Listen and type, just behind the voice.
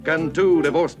Can two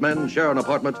divorced men share an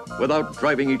apartment without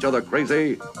driving each other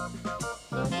crazy?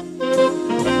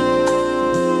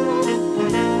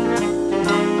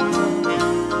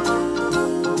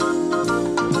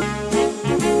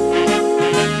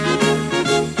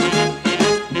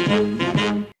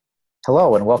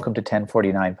 Hello and welcome to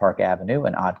 1049 Park Avenue,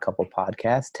 an Odd Couple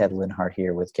podcast. Ted Linhart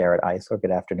here with Garrett Eisler.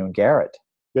 Good afternoon, Garrett.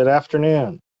 Good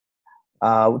afternoon.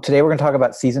 Today we're going to talk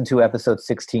about Season 2, Episode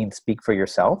 16, Speak for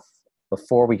Yourself.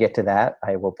 Before we get to that,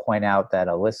 I will point out that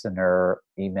a listener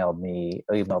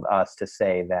emailed us to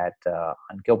say that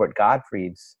on Gilbert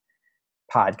Gottfried's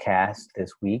podcast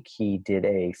this week, he did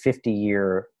a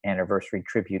 50-year anniversary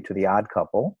tribute to The Odd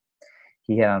Couple.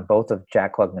 He had on both of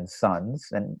Jack Klugman's sons,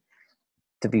 and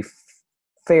to be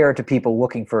fair to people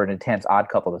looking for an intense Odd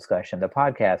Couple discussion, the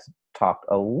podcast talked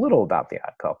a little about the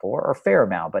Odd Couple, or a fair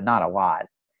amount, but not a lot.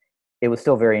 It was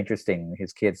still very interesting.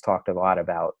 His kids talked a lot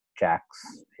about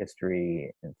Jack's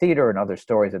history in theater and other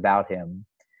stories about him.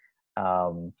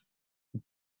 But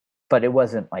it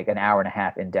wasn't like an hour and a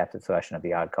half in-depth discussion of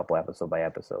the Odd Couple episode by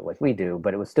episode like we do,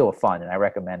 but it was still fun, and I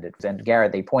recommend it. And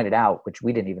Garrett, they pointed out, which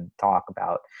we didn't even talk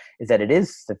about, is that it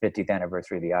is the 50th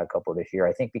anniversary of the Odd Couple this year.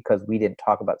 I think because we didn't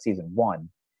talk about season 1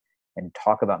 and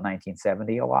talk about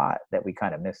 1970 a lot, that we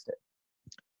kind of missed it.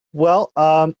 Well,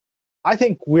 I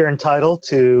think we're entitled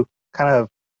to kind of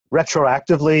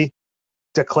retroactively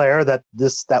declare that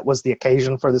that was the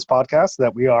occasion for this podcast,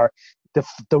 that we are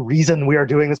the reason we are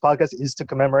doing this podcast is to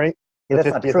commemorate the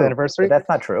 50th anniversary. That's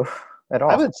not true at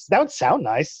all. That would sound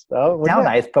nice, though.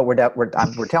 Nice, but we're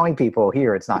telling people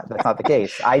here that's not the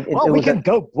case.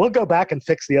 We'll go back and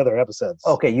fix the other episodes.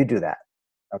 Okay, you do that.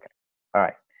 Okay, all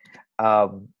right.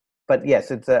 But yes,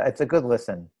 it's a good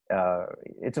listen.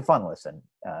 It's a fun listen,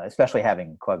 especially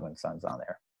having Klugman's sons on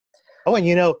there. Oh, and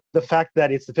the fact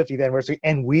that it's the 50th anniversary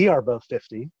and we are both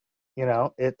 50,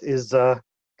 it is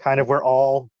kind of where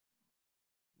all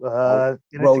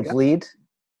roads lead.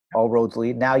 All roads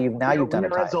lead. Now you've done it.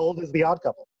 We're as old as the Odd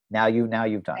Couple. Now you've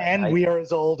done it. And we are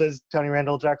as old as Tony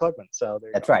Randall and Jack Klugman. So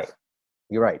that's right.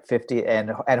 You're right. 50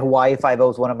 and Hawaii Five-0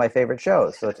 is one of my favorite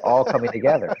shows. So it's all coming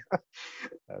together.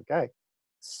 Okay.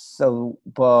 So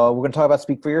we're going to talk about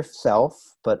Speak for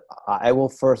Yourself, but I will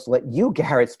first let you,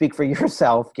 Garrett, speak for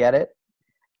yourself. Get it?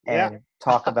 And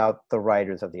talk about the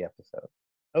writers of the episode.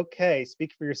 Okay.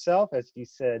 Speak for Yourself, as you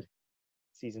said.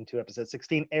 Season 2, Episode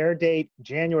 16, air date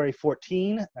January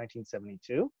 14,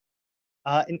 1972.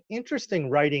 An interesting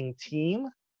writing team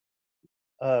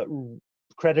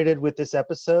credited with this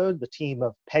episode, the team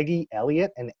of Peggy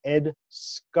Elliott and Ed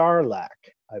Scarlatti,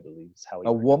 I believe is how he.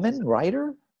 A woman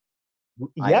writer?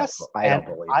 Yes, I don't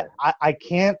believe it.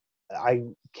 I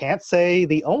can't say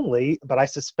the only, but I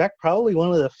suspect probably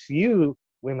one of the few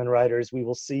women writers we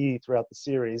will see throughout the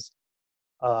series.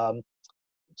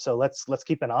 So let's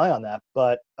keep an eye on that.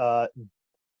 But I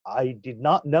did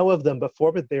not know of them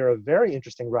before, but they're a very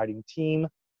interesting writing team,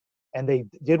 and they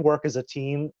did work as a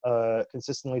team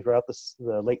consistently throughout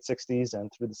the late 60s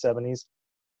and through the 70s.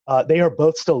 They are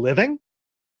both still living,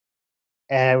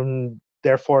 and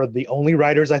therefore the only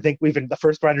writers I think the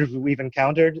first writers we've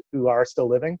encountered who are still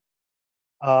living.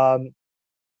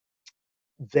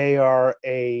 They are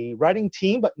a writing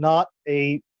team, but not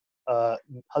a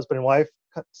husband and wife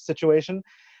situation.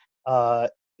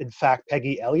 In fact,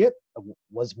 Peggy Elliott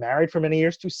was married for many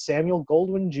years to Samuel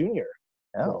Goldwyn Jr.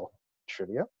 Oh,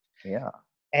 trivia. Yeah.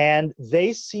 And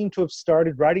they seem to have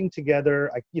started writing together.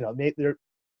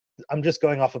 I'm just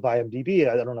going off of IMDb.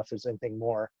 I don't know if there's anything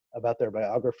more about their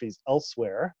biographies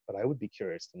elsewhere, but I would be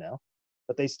curious to know.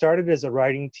 But they started as a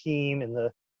writing team in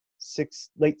the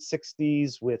late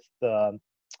 60s with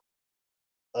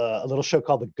a little show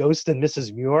called The Ghost and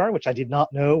Mrs. Muir, which I did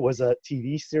not know was a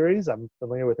TV series. I'm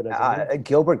familiar with it as a movie.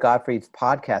 Gilbert Gottfried's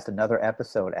podcast, another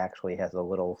episode, actually has a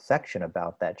little section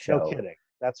about that show. No kidding.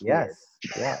 That's weird.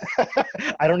 Yes.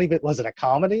 Was it a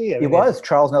comedy? It was.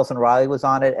 Charles Nelson Riley was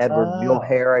on it. Edward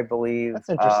Muhlhauer, I believe. That's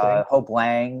interesting. Hope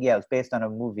Lang. Yeah, it was based on a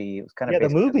movie. It was kind of the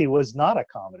movie was not a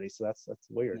comedy, so that's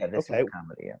weird. Yeah, this is a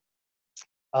comedy.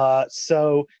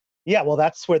 Yeah. Well,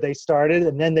 that's where they started,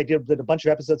 and then they did a bunch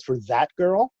of episodes for That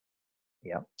Girl.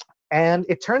 Yeah. And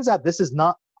it turns out this is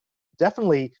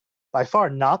definitely by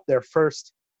far not their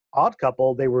first Odd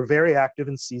Couple. They were very active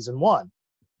in season 1.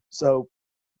 So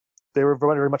they were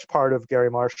very much part of Gary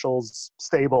Marshall's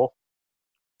stable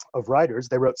of writers.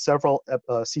 They wrote several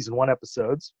season 1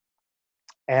 episodes.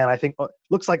 And I think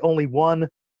looks like only one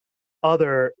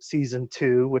other season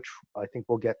 2, which I think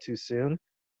we'll get to soon.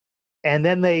 And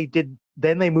then they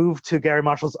moved to Gary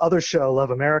Marshall's other show,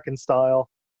 Love American Style.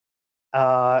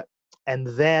 And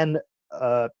then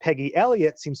Peggy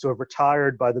Elliott seems to have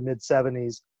retired by the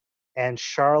mid-70s and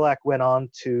Charlack went on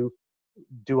to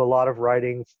do a lot of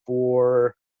writing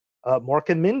for Mork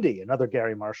and Mindy, another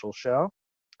Gary Marshall show,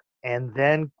 and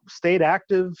then stayed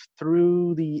active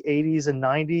through the 80s and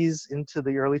 90s into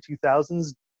the early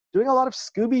 2000s, doing a lot of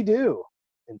Scooby-Doo,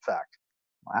 in fact.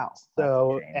 Wow.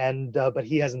 So, and but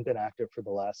he hasn't been active for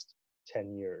the last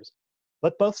 10 years,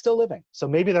 but both still living. So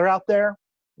maybe they're out there.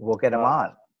 We'll get them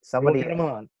on. We'll get them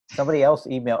on. Somebody else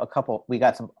emailed we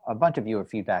got a bunch of viewer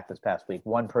feedback this past week.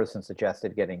 One person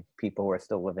suggested getting people who are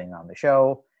still living on the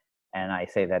show. And I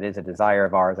say that is a desire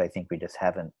of ours. I think we just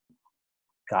haven't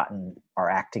gotten our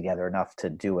act together enough to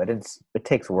do it. It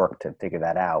takes work to figure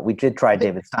that out. We did try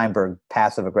David Steinberg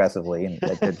passive aggressively, and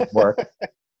it didn't work.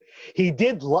 He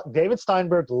did. David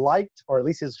Steinberg liked, or at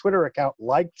least his Twitter account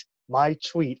liked, my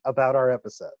tweet about our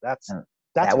episode.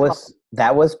 That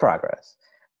was progress.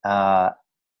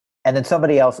 And then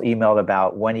somebody else emailed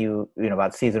about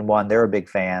about season 1. They're a big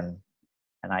fan,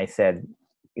 and I said,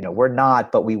 we're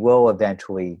not, but we will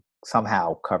eventually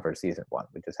somehow cover season 1.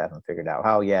 We just haven't figured out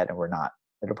how yet, and we're not.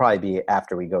 It'll probably be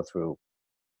after we go through,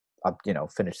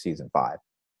 finish season 5.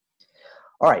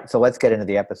 All right, so let's get into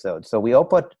the episode. So we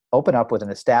open up with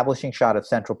an establishing shot of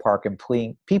Central Park and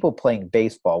people playing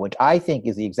baseball, which I think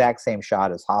is the exact same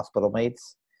shot as Hospital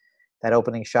Mates. That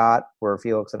opening shot where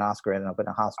Felix and Oscar ended up in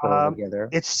a hospital together.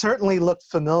 It certainly looked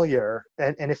familiar,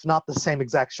 and if not the same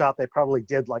exact shot, they probably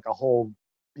did like a whole,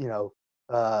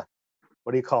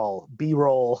 what do you call,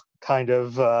 B-roll kind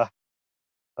of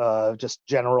just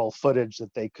general footage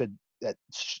that they could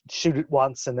shoot it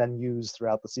once and then use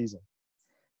throughout the season.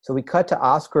 So we cut to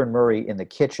Oscar and Murray in the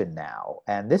kitchen now,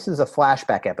 and this is a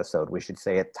flashback episode, we should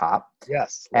say at top.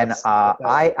 Yes. And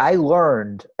I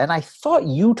learned, and I thought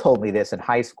you told me this in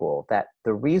high school, that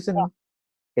the reason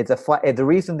the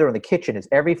reason they're in the kitchen is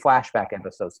every flashback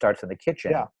episode starts in the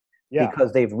kitchen. Yeah.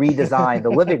 Because they've redesigned the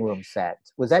living room set.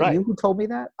 Was that right. You who told me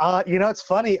that? It's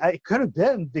funny. It could have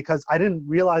been because I didn't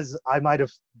realize I might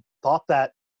have thought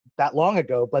that long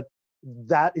ago, but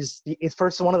that is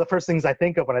one of the first things I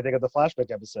think of when I think of the flashback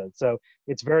episode. So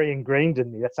it's very ingrained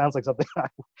in me. That sounds like something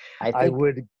I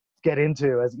would get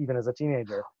into even as a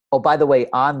teenager. Oh, by the way,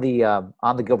 on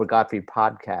the Gilbert Gottfried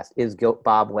podcast is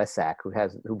Bob Lesak,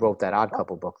 who wrote that Odd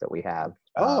Couple book that we have.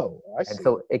 I see. And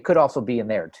so it could also be in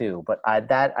there too, but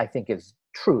that I think is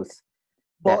truth.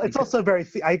 Well, it's also very.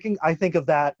 I think of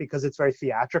that because it's very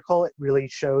theatrical. It really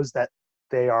shows that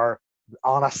they are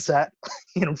on a set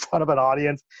in front of an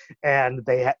audience, and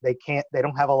they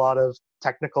don't have a lot of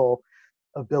technical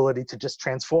ability to just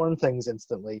transform things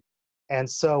instantly. And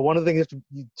so one of the things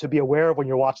to be aware of when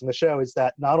you're watching the show is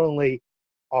that not only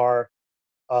are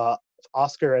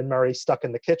Oscar and Murray stuck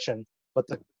in the kitchen, but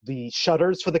the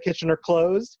shutters for the kitchen are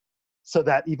closed, so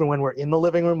that even when we're in the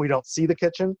living room, we don't see the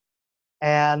kitchen.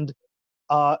 And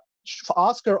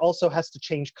Oscar also has to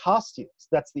change costumes.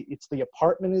 The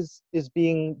apartment is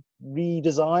being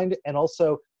redesigned, and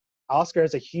also Oscar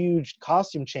has a huge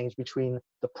costume change between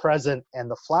the present and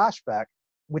the flashback,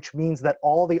 which means that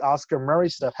all the Oscar Murray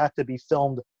stuff had to be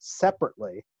filmed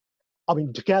separately. I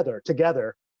mean, together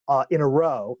in a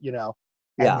row,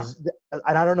 Yeah.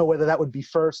 And I don't know whether that would be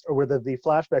first or whether the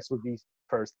flashbacks would be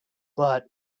first, but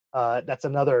that's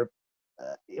another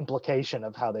implication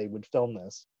of how they would film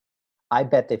this. I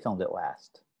bet they filmed it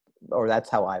last, or that's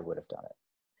how I would have done it.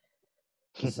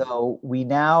 So we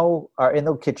now are in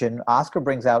the kitchen. Oscar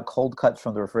brings out cold cuts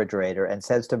from the refrigerator and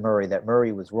says to Murray that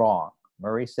Murray was wrong.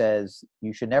 Murray says,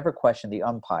 you should never question the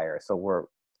umpire. So we're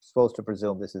supposed to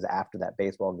presume this is after that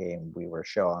baseball game we were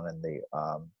shown in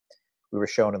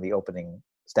the opening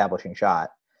establishing shot.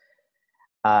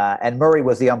 And Murray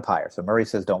was the umpire. So Murray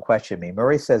says, don't question me.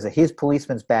 Murray says that his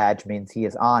policeman's badge means he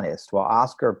is honest, while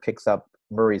Oscar picks up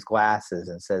Murray's glasses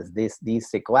and says these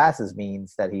thick glasses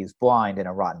means that he's blind and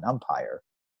a rotten umpire.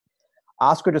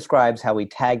 Oscar describes how he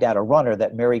tagged out a runner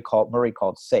that Murray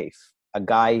called safe, a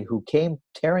guy who came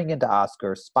tearing into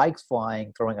Oscar, spikes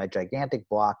flying, throwing a gigantic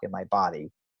block in my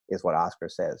body, is what Oscar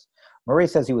says. Murray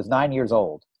says he was 9 years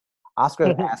old.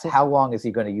 Oscar asks how long is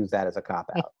he going to use that as a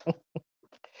cop-out.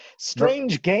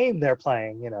 Strange game they're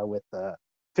playing, with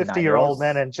 50-year-old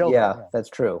men and children. Yeah, that's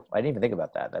true. I didn't even think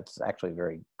about that. That's actually a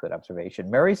very good observation.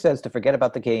 Murray says to forget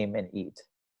about the game and eat.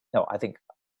 No, I think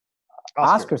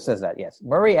Oscar says that, yes.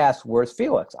 Murray asks, where's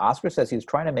Felix? Oscar says he was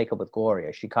trying to make up with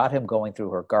Gloria. She caught him going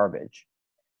through her garbage.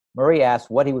 Murray asks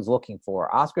what he was looking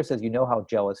for. Oscar says, you know how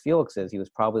jealous Felix is. He was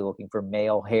probably looking for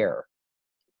male hair.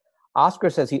 Oscar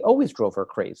says he always drove her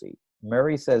crazy.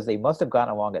 Murray says they must have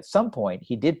gotten along at some point.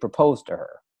 He did propose to her,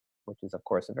 which is, of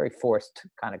course, a very forced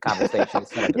kind of conversation to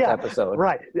set up this episode.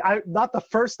 Right. Not the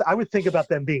first. I would think about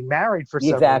them being married for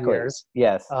several years.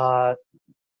 Yes.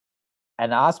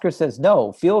 And Oscar says,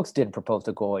 no, Felix didn't propose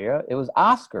to Gloria. It was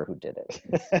Oscar who did it.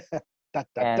 Da,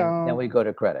 da, And da. then we go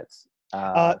to credits.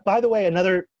 By the way,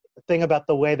 another thing about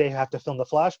the way they have to film the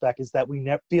flashback is that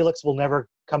Felix will never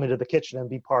come into the kitchen and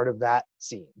be part of that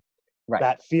scene. Right.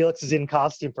 That Felix is in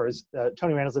costume for his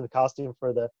Tony Randall's in the costume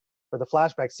for the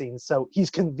flashback scene, so he's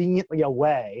conveniently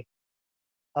away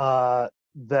while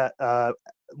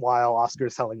Oscar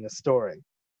is telling this story.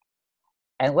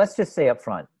 And let's just say up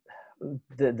front,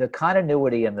 the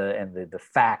continuity and the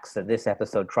facts that this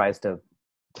episode tries to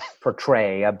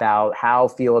portray about how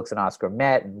Felix and Oscar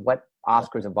met and what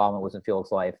Oscar's involvement was in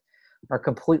Felix's life are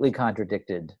completely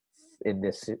contradicted in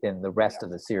the rest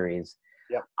of the series.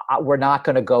 Yep. We're not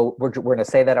going to go. We're going to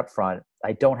say that up front.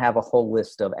 I don't have a whole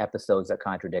list of episodes that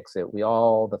contradicts it.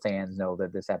 The fans know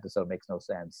that this episode makes no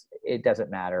sense. It doesn't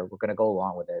matter. We're going to go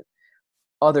along with it.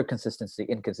 Other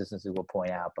inconsistency we'll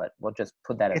point out, but we'll just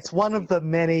put that. It's one of the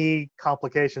many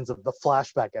complications of the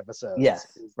flashback episodes.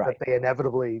 Yes, right. That they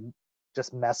inevitably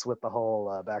just mess with the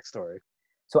whole backstory.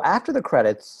 So after the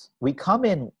credits, we come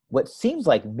in what seems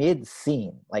like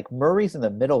mid-scene, like Murray's in the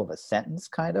middle of a sentence,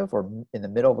 kind of, or in the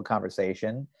middle of a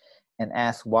conversation, and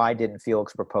asks why didn't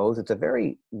Felix propose. It's a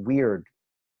very weird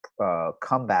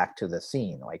comeback to the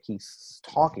scene, like he's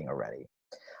talking already.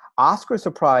 Oscar is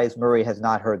surprised Murray has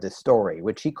not heard this story,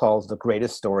 which he calls the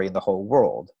greatest story in the whole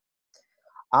world.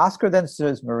 Oscar then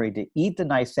says Murray to eat the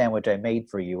nice sandwich I made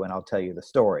for you, and I'll tell you the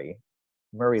story.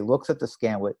 Murray looks at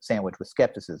the sandwich with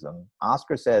skepticism.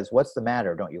 Oscar says, "What's the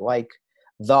matter? Don't you like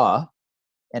the?"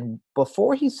 And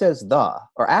before he says the,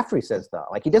 or after he says the,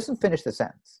 like he doesn't finish the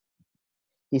sentence.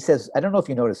 He says, I don't know if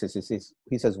you notice this,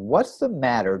 he says, "What's the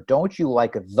matter? Don't you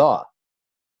like the?"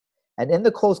 And in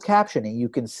the closed captioning, you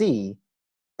can see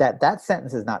that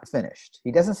sentence is not finished.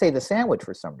 He doesn't say the sandwich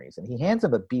for some reason. He hands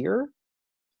him a beer.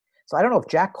 So I don't know if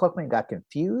Jack Klugman got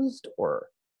confused or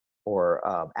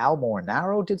Al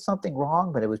Molinaro did something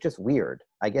wrong, but it was just weird.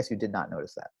 I guess you did not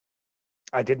notice that.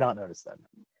 I did not notice that.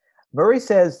 Murray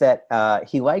says that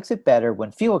he likes it better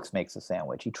when Felix makes a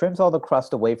sandwich. He trims all the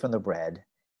crust away from the bread.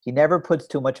 He never puts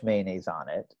too much mayonnaise on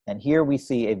it. And here we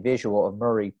see a visual of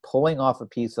Murray pulling off a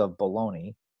piece of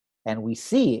bologna, and we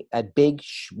see a big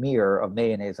smear of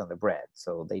mayonnaise on the bread.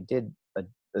 So they did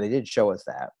show us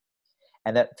that.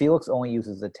 And that Felix only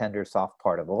uses the tender, soft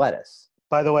part of the lettuce.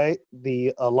 By the way,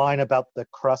 the line about the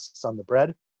crusts on the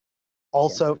bread,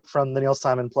 also from the Neil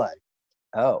Simon play.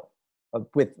 Oh,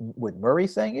 with Murray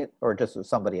saying it, or just with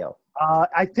somebody else?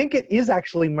 I think it is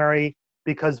actually Murray,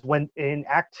 because when in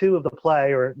Act 2 of the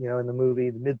play, or in the movie,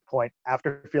 the midpoint,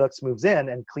 after Felix moves in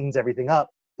and cleans everything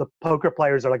up, the poker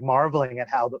players are like marveling at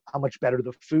how much better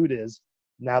the food is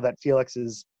now that Felix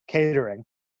is catering.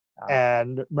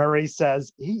 And Murray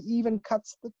says, he even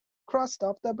cuts the crust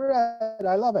off the bread.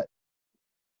 I love it.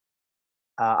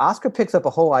 Oscar picks up a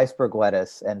whole iceberg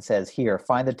lettuce and says, "Here,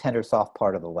 find the tender, soft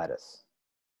part of the lettuce."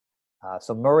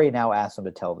 So Murray now asks him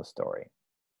to tell the story.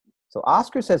 So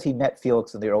Oscar says he met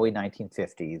Felix in the early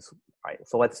 1950s. Right.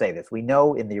 So let's say this. We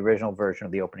know in the original version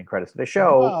of the opening credits of the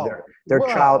show, their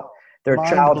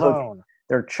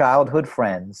childhood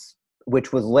friends,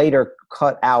 which was later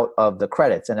cut out of the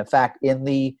credits. And in fact, in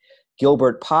the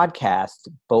Gilbert podcast,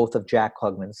 both of Jack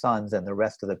Klugman's sons and the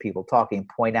rest of the people talking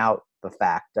point out the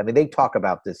fact. I mean, they talk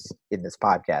about this in this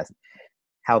podcast,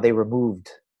 how they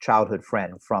removed childhood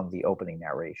friend from the opening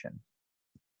narration.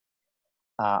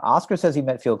 Oscar says he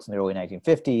met Felix in the early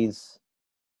 1950s.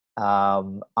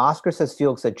 Oscar says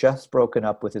Felix had just broken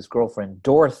up with his girlfriend,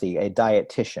 Dorothy, a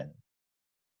dietitian.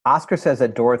 Oscar says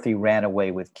that Dorothy ran away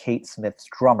with Kate Smith's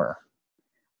drummer.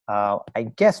 I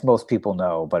guess most people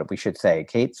know, but we should say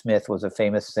Kate Smith was a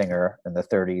famous singer in the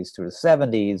 30s through the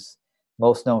 70s,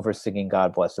 most known for singing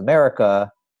God Bless America,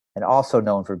 and also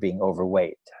known for being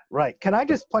overweight. Right. Can I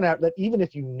just point out that even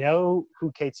if you know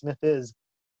who Kate Smith is,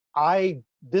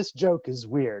 this joke is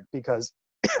weird because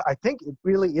I think it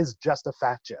really is just a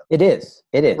fat joke. It is.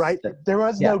 Right? There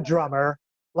was no drummer.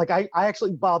 Like, I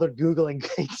actually bothered Googling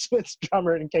Kate Smith's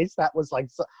drummer in case that was like,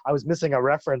 I was missing a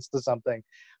reference to something.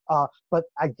 But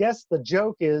I guess the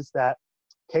joke is that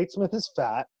Kate Smith is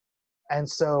fat, and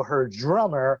so her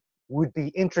drummer would be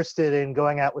interested in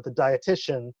going out with a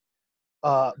dietitian,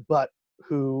 but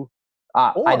who...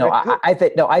 I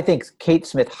know. I think Kate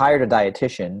Smith hired a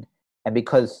dietitian, and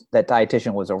because that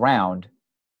dietitian was around,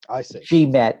 I see. She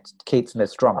met Kate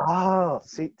Smith's drummer. Oh,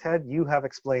 see, Ted, you have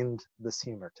explained this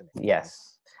humor to me.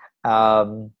 Yes.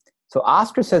 So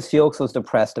Oscar says Felix was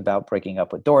depressed about breaking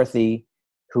up with Dorothy,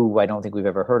 who I don't think we've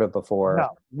ever heard of before. No,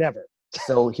 never.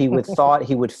 So he thought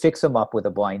he would fix him up with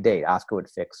a blind date. Oscar would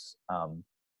fix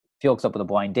Felix up with a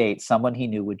blind date. Someone he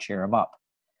knew would cheer him up.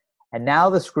 And now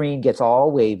the screen gets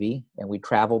all wavy, and we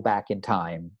travel back in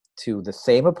time to the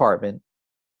same apartment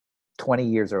 20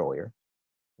 years earlier.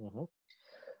 Mhm.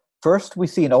 First, we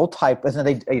see an old type, and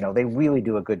they really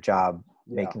do a good job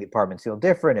Yeah. making the apartments feel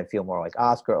different and feel more like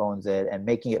Oscar owns it, and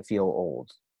making it feel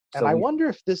old. And I wonder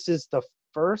if this is the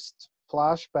first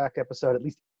flashback episode, at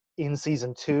least in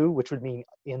season 2, which would mean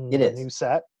in the new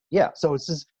set. Yeah. So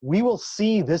we will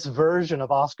see this version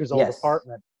of Oscar's old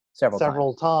apartment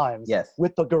several times. Yes.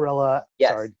 With the gorilla.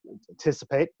 Yes. Sorry,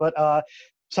 anticipate. But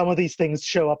some of these things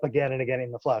show up again and again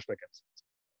in the flashback episodes.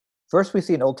 First, we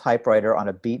see an old typewriter on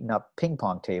a beaten-up ping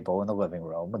pong table in the living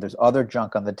room. There's other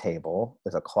junk on the table.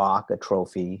 There's a clock, a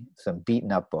trophy, some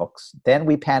beaten-up books. Then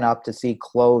we pan up to see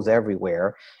clothes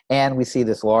everywhere, and we see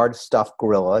this large stuffed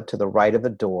gorilla to the right of the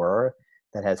door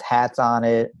that has hats on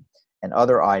it and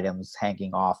other items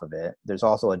hanging off of it. There's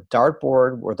also a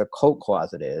dartboard where the coat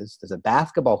closet is. There's a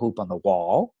basketball hoop on the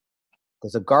wall.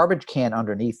 There's a garbage can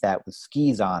underneath that with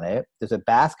skis on it. There's a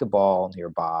basketball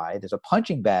nearby. There's a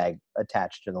punching bag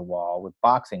attached to the wall with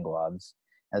boxing gloves.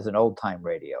 There's an old-time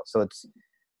radio. So it's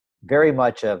very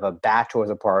much of a bachelor's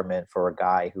apartment for a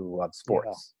guy who loves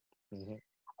sports. Yeah. Mm-hmm.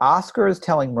 Oscar is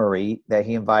telling Murray that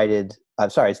he invited, we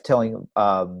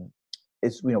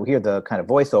hear the kind of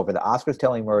voiceover that Oscar's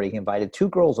telling Murray he invited 2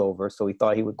 girls over, so he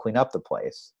thought he would clean up the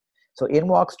place. So in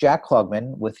walks Jack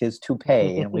Klugman with his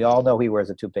toupee, and we all know he wears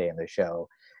a toupee in the show,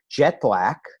 jet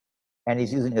black, and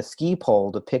he's using a ski pole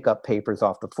to pick up papers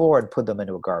off the floor and put them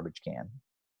into a garbage can.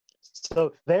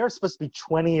 So they're supposed to be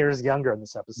 20 years younger in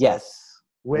this episode. Yes.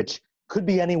 Which could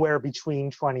be anywhere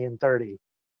between 20 and 30.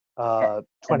 20,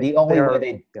 and the only way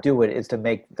they do it is to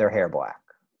make their hair black.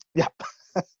 Yep.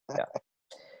 Yeah.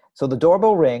 So the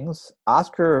doorbell rings.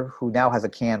 Oscar, who now has a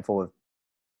can full of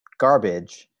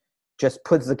garbage, just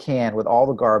puts the can with all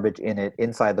the garbage in it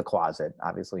inside the closet,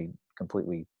 obviously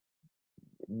completely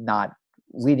not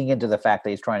leading into the fact that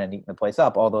he's trying to neaten the place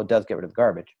up, although it does get rid of the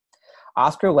garbage.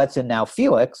 Oscar lets in now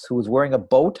Felix, who is wearing a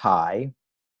bow tie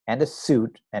and a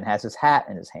suit and has his hat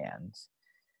in his hands.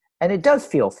 And it does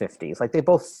feel 50s. Like they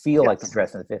both feel like they're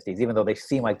dressed in the 50s, even though they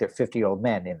seem like they're 50-year-old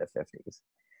men in the 50s.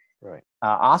 Right.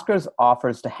 Oscar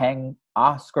offers to hang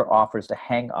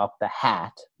up the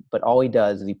hat, but all he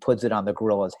does is he puts it on the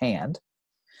gorilla's hand.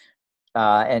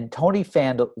 And Tony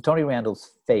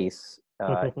Randall's face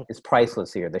is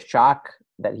priceless here. The shock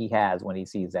that he has when he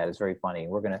sees that is very funny.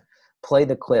 We're going to play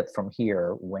the clip from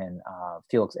here when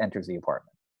Felix enters the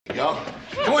apartment. Yo,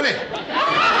 come on in.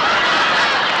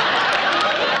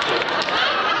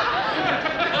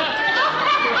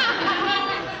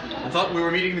 I thought we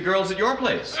were meeting the girls at your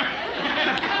place.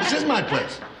 This is my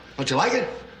place. Don't you like it?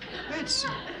 It's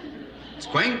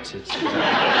quaint. It's a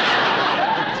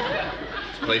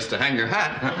place to hang your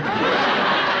hat.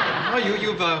 Well,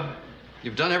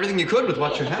 you've done everything you could with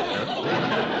what you had.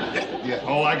 Yeah.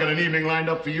 Oh, I got an evening lined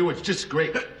up for you. It's just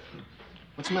great.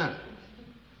 What's the matter?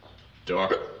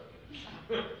 Door.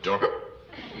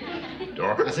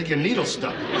 I think your needle's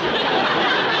stuck.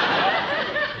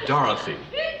 Dorothy.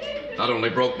 Not only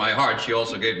broke my heart, she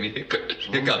also gave me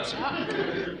hiccups.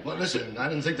 Well, listen, I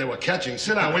didn't think they were catching.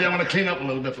 Sit down, will you? I want to clean up a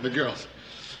little bit for the girls.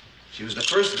 She was the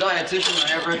first dietitian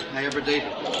I ever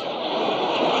dated.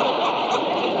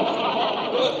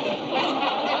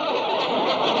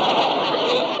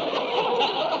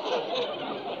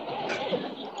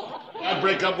 I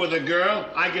break up with a girl,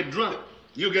 I get drunk.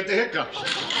 You get the hiccups.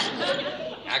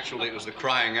 Actually, it was the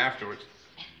crying afterwards.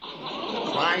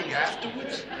 Crying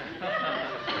afterwards?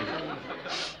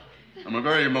 I'm a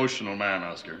very emotional man,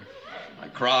 Oscar. I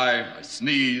cry, I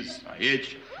sneeze, I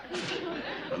itch,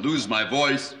 I lose my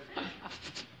voice.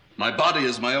 My body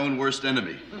is my own worst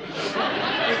enemy. You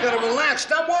gotta relax.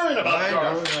 Stop worrying about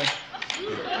it.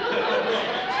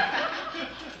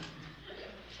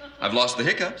 I've lost the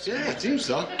hiccups. Yeah, it seems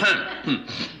so.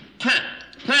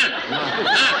 No,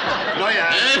 No, you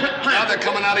haven't. Now they're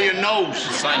coming out of your nose.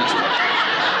 Sinus.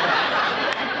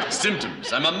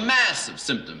 Symptoms. I'm a mass of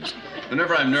symptoms.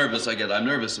 Whenever I'm nervous, I'm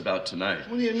nervous about tonight.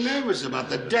 What are you nervous about?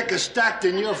 The deck is stacked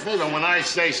in your favor. When I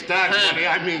say stacked, honey,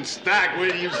 I mean stacked.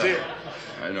 Where do you see it?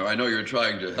 I know you're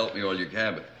trying to help me all you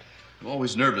can, but I'm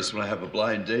always nervous when I have a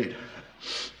blind date.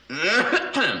 What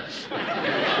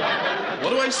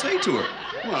do I say to her?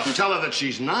 Well, tell her that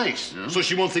she's nice, so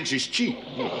she won't think she's cheap.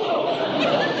 You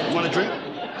want a drink?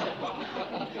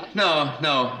 No,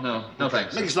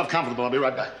 thanks. Make yourself comfortable. I'll be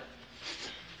right back.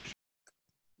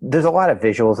 There's a lot of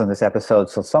visuals in this episode,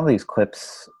 so some of these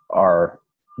clips are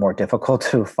more difficult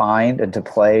to find and to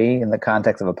play in the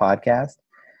context of a podcast.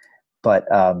 But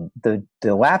the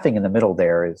laughing in the middle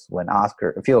there is when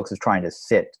Felix is trying to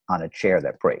sit on a chair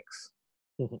that breaks.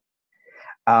 Mm-hmm.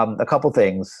 A couple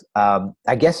things.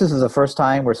 I guess this is the first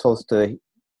time we're supposed to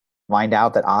find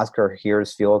out that Oscar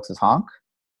hears Felix's honk.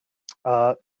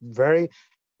 Very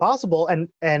possible,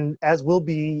 and as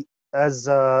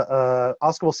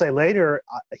Oscar will say later,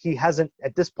 he hasn't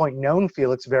at this point known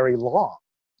Felix very long.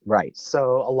 Right.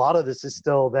 So a lot of this is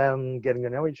still them getting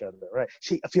to know each other. Right.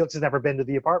 Felix has never been to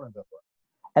the apartment before.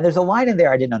 And there's a line in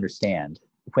there I didn't understand.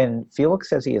 When Felix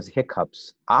says he has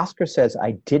hiccups, Oscar says,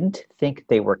 "I didn't think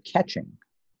they were catching."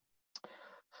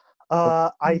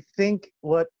 I think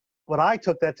what I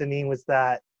took that to mean was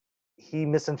that he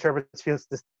misinterprets Felix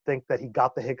to think that he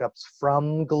got the hiccups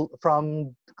from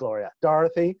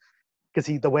Dorothy,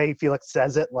 because the way Felix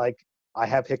says it, like, I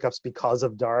have hiccups because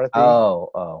of Dorothy.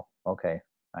 Oh, okay.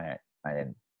 I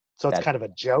didn't. So it's kind of a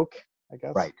joke, I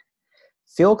guess. Right.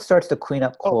 Felix starts to clean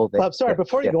up clothing. Oh, I'm sorry.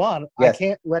 Before you go on, yes. I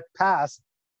can't let pass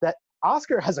that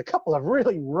Oscar has a couple of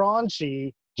really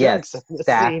raunchy jokes in the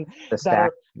scene that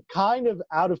are kind of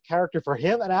out of character for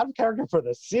him and out of character for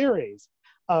the series.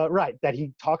 Right, that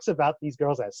he talks about these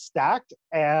girls as stacked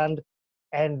and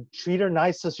treat her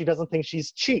nice so she doesn't think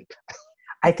she's cheap.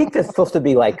 I think that's supposed to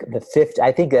be like the 50.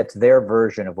 I think that's their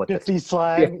version of what 50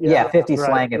 slang. 50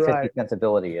 slang and 50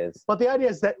 sensibility is. But the idea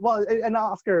is that, well, and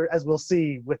Oscar, as we'll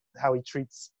see with how he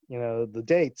treats, the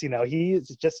dates,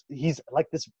 he's like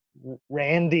this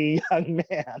randy young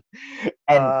man.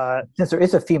 And since there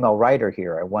is a female writer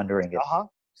here, I'm wondering if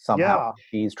somehow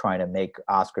she's trying to make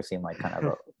Oscar seem like kind of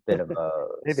a bit of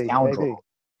a scoundrel. Maybe.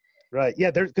 Right. Yeah,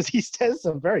 because he says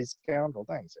some very scoundrel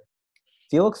things here.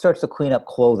 Felix starts to clean up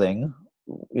clothing,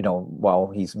 while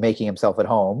he's making himself at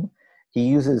home. He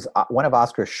uses one of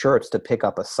Oscar's shirts to pick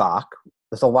up a sock.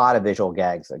 There's a lot of visual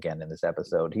gags, again, in this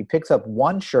episode. He picks up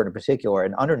one shirt in particular,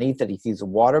 and underneath it he sees a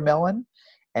watermelon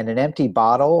and an empty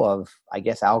bottle of, I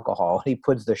guess, alcohol. He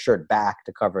puts the shirt back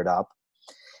to cover it up.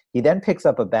 He then picks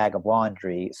up a bag of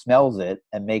laundry, smells it,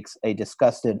 and makes a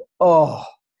disgusted, oh.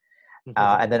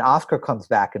 And then Oscar comes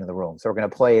back into the room. So we're going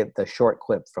to play the short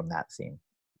clip from that scene.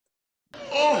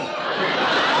 Oh!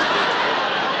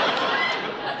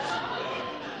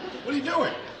 What are you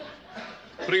doing?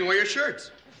 Putting away your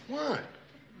shirts. What?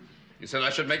 You said I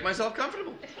should make myself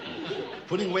comfortable.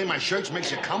 Putting away my shirts makes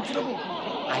you comfortable?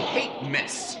 I hate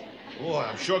mess. Boy,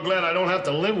 I'm sure glad I don't have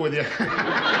to live with you.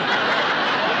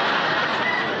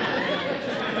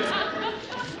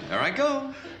 There I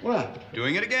go. What?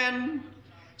 Doing it again.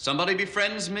 Somebody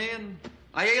befriends me and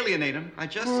I alienate him.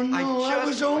 Oh, no, I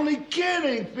was only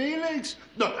kidding, Felix.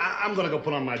 Look, I'm going to go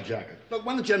put on my jacket. Look,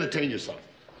 why don't you entertain yourself?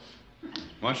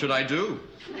 What should I do?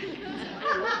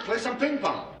 Play some ping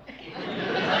pong.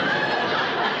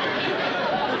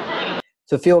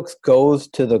 So Felix goes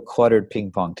to the cluttered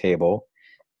ping pong table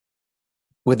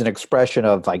with an expression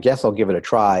of, I guess I'll give it a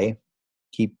try.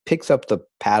 He picks up the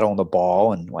paddle and the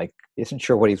ball and isn't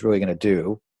sure what he's really going to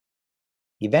do.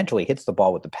 He eventually hits the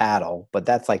ball with the paddle, but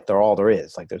that's they're all there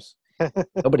is. There's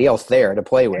nobody else there to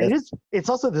play with. It's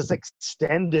also this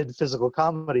extended physical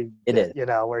comedy. It is.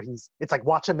 Where it's like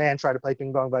watch a man try to play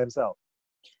ping pong by himself.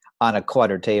 On a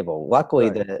cluttered table.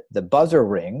 Luckily, right. the buzzer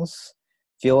rings.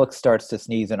 Felix starts to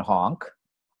sneeze and honk.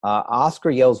 Oscar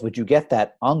yells, "Would you get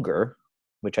that Unger?"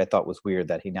 Which I thought was weird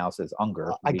that he now says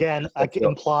Unger. Again,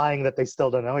 implying that they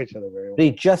still don't know each other very well. But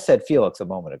he just said Felix a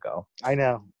moment ago. I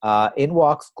know. In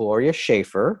walks Gloria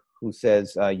Schaefer, who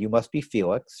says, "You must be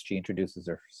Felix." She introduces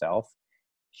herself.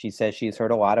 She says she's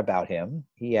heard a lot about him.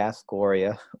 He asks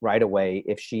Gloria right away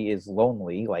if she is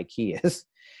lonely like he is.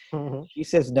 Mm-hmm. She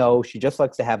says no, she just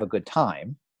likes to have a good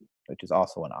time, which is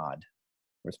also an odd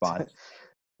response.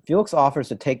 Felix offers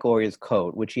to take Gloria's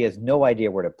coat, which he has no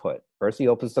idea where to put. First, he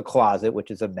opens the closet,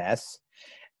 which is a mess,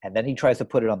 and then he tries to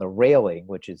put it on the railing,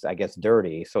 which is, I guess,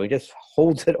 dirty. So he just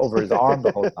holds it over his arm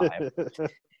the whole time.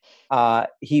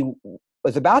 He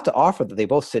was about to offer that they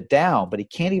both sit down, but he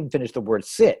can't even finish the word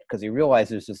sit because he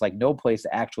realizes there's no place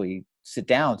to actually sit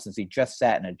down since he just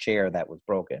sat in a chair that was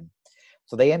broken.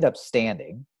 So they end up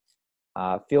standing.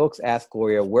 Felix asks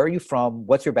Gloria, "Where are you from?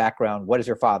 What's your background? What does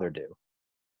your father do?"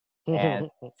 And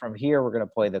from here, we're going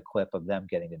to play the clip of them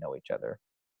getting to know each other.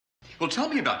 Well, tell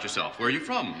me about yourself. Where are you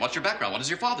from? What's your background? What does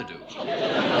your father do?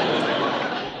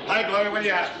 Hi, Gloria. What do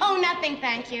you have? Oh, nothing,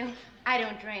 thank you. I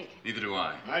don't drink. Neither do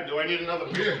I. Do I need another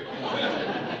beer?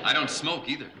 I don't smoke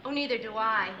either. Oh, neither do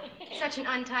I. Such an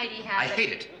untidy habit. I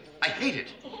hate it. I hate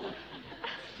it.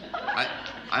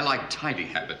 I like tidy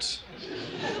habits.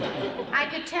 I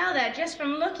could tell that just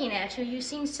from looking at you. You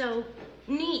seem so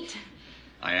neat.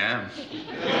 I am.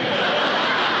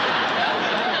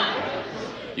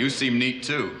 You seem neat,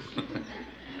 too.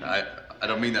 I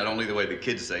don't mean that only the way the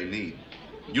kids say neat.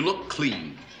 You look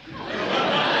clean.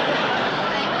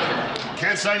 Can't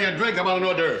can't sign you a drink. How about an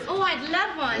hors d'oeuvre? Oh, I'd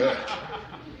love one.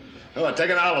 Oh, take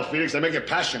an olive, Felix. They make you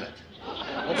passionate.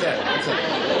 What's that? What's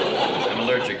that? I'm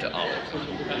allergic to olives.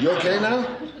 You okay now?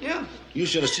 Yeah. You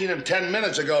should have seen him 10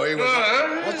 minutes ago. He was...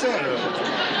 What's that?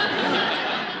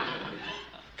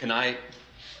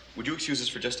 Would you excuse us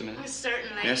for just a minute?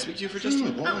 Certainly. May I speak to you for just a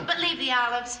minute? Oh, but leave the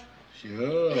olives.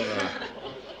 Sure.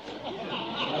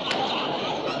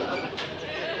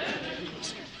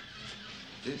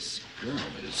 This girl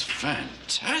is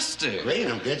fantastic. Great,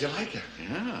 I'm glad you like her.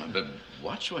 Yeah, but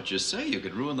watch what you say. You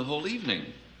could ruin the whole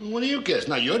evening. Well, what do you guess?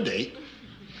 Not your date.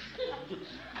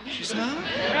 She's not?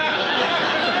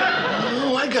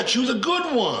 Oh, I got you the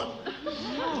good one.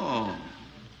 Oh.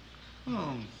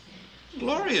 Oh.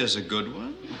 Gloria's a good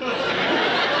one.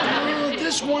 Oh,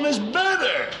 this one is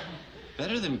better.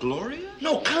 Better than Gloria?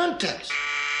 No contest.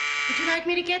 Would you like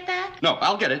me to get that? No,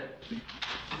 I'll get it.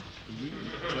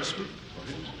 Trust me.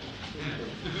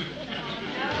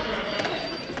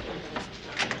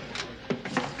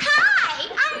 Hi,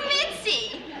 I'm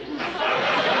Mitzi.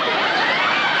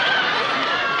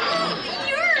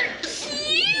 You're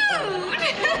cute. Oh,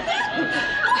 hi,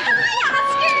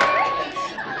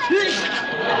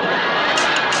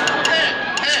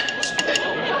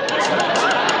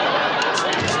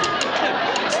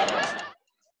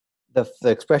 The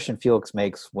expression Felix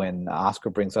makes when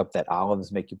Oscar brings up that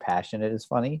olives make you passionate is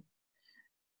funny.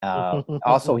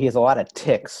 Also, he has a lot of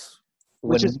tics.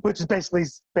 Which is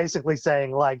basically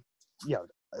saying, like, you know,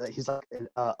 he's like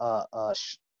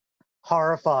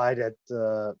horrified at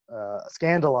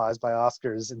scandalized by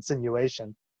Oscar's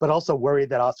insinuation, but also worried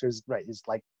that Oscar's is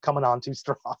like coming on too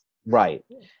strong. Right.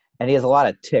 And he has a lot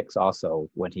of tics also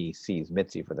when he sees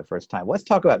Mitzi for the first time. Let's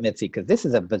talk about Mitzi, because this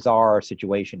is a bizarre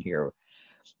situation here.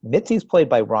 Mitzi's played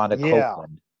by Rhonda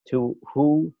Copeland,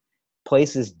 who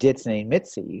places Ditzy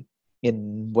Mitzi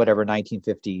in whatever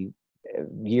 1950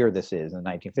 year this is, in the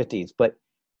 1950s. But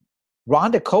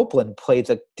Rhonda Copeland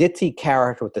plays a Ditzy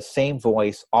character with the same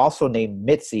voice, also named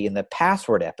Mitzi, in the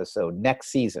Password episode next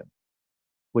season,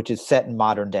 which is set in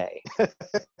modern day.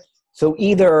 So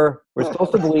either we're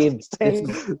supposed to believe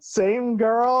same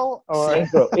girl, or same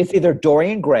girl. It's either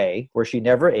Dorian Gray, where she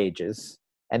never ages,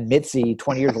 and Mitzi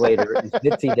 20 years later is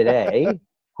Mitzi today,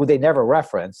 who they never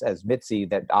reference as Mitzi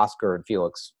that Oscar and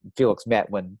Felix met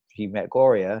when he met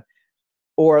Gloria,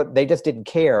 or they just didn't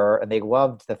care and they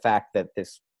loved the fact that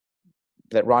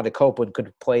Rhonda Copeland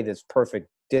could play this perfect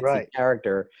Ditzy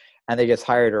character, and they just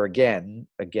hired her again,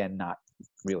 not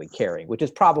really caring, which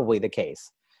is probably the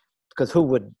case. Because who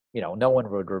would, no one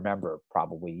would remember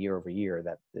probably year over year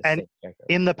that this and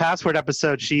in the Password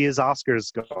episode, she is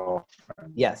Oscar's girlfriend.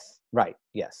 Yes, right,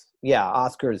 yes. Yeah,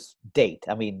 Oscar's date.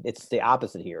 I mean, it's the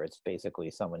opposite here. It's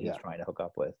basically someone he's trying to hook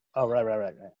up with. Oh,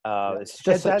 right. It's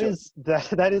just that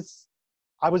is.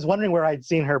 I was wondering where I'd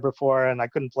seen her before, and I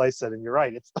couldn't place it. And you're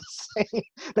right; it's the same.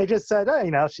 They just said,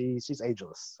 "Hey, she's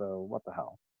ageless." So what the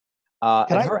hell?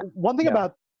 One thing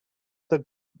about the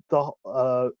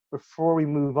before we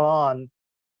move on,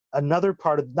 another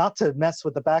part of, not to mess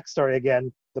with the backstory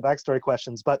again, the backstory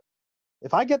questions, but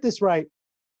if I get this right,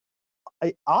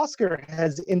 Oscar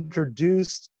has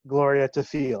introduced Gloria to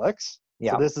Felix.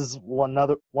 Yeah. So this is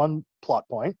one plot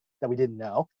point that we didn't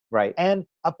know. Right. And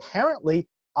apparently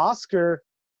Oscar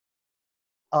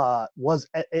was,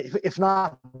 if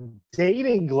not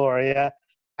dating Gloria,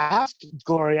 asked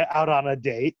Gloria out on a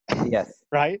date. Yes.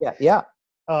 Right? Yeah.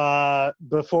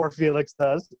 Before Felix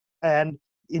does, and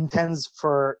intends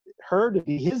for her to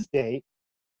be his date.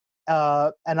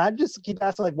 And I just keep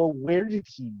asking, like, well, where did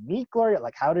he meet Gloria?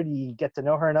 Like, how did he get to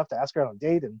know her enough to ask her on a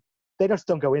date? And they just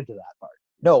don't go into that part.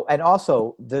 No, and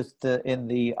also in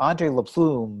the Andre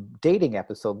LaPlume dating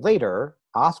episode later,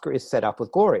 Oscar is set up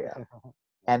with Gloria,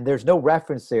 and there's no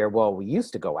reference there. Well, we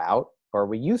used to go out, or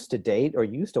we used to date, or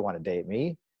you used to want to date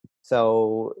me.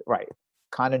 So, right,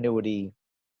 continuity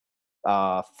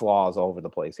flaws all over the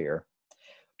place here.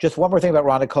 Just one more thing about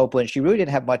Rhonda Copeland. She really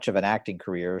didn't have much of an acting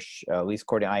career, at least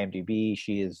according to IMDb.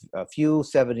 She has a few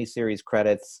 70s series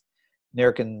credits: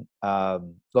 Love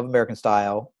American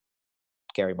Style,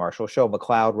 Gary Marshall Show,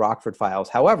 McCloud, Rockford Files.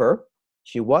 However,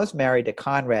 she was married to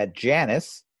Conrad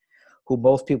Janis, who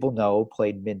most people know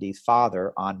played Mindy's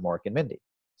father on Mork and Mindy.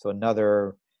 So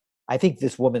I think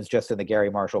this woman's just in the Gary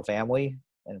Marshall family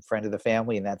and friend of the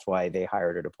family, and that's why they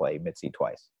hired her to play Mitzi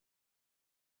twice.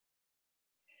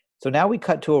 So now we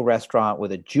cut to a restaurant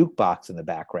with a jukebox in the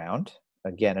background.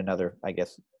 Again, another, I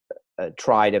guess,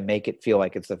 try to make it feel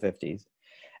like it's the 50s.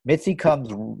 Mitzi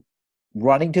comes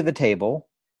running to the table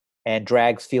and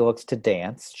drags Felix to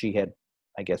dance. She had,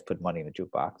 I guess, put money in the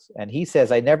jukebox. And he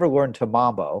says, "I never learned to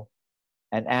mambo,"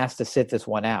 and asked to sit this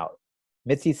one out.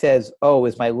 Mitzi says, "Oh,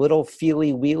 is my little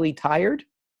feely wheelie tired?"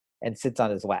 and sits on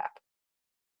his lap.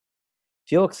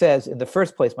 Felix says, "In the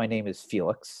first place, my name is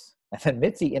Felix." And then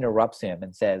Mitzi interrupts him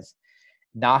and says,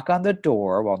 "Knock on the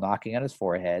door," while knocking on his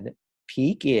forehead,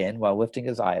 peek in while lifting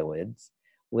his eyelids,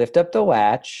 lift up the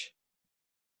latch,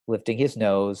 lifting his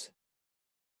nose,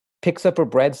 picks up a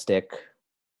breadstick,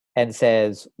 and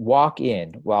says, "Walk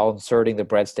in," while inserting the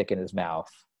breadstick in his mouth,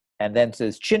 and then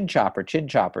says, chin chopper,"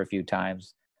 a few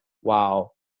times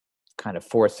while kind of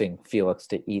forcing Felix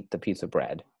to eat the piece of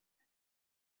bread,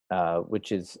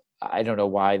 which is, I don't know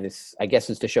why this, I guess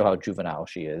is to show how juvenile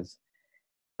she is.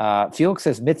 Felix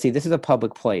says, "Mitzi, this is a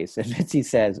public place." And Mitzi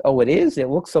says, "Oh, it is? It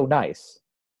looks so nice,"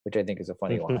 which I think is a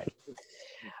funny line.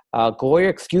 Gloria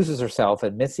excuses herself,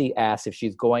 and Mitzi asks if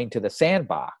she's going to the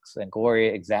sandbox, and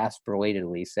Gloria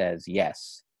exasperatedly says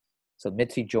yes. So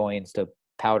Mitzi joins to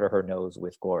powder her nose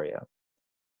with Gloria.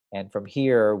 And from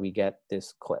here, we get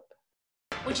this clip.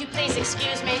 Would you please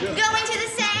excuse me? Going to the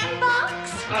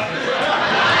sandbox? Mind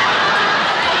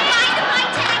if I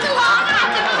tag along? I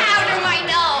have to powder my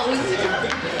nose.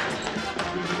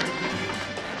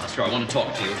 Oscar, I want to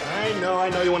talk to you. I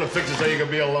know you want to fix it so you can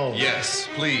be alone. Yes,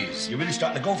 please. You're really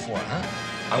starting to go for it, huh?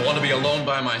 I want to be alone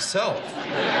by myself.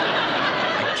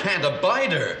 I can't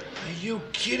abide her. Are you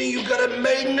kidding? You got a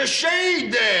maid in the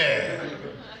shade there.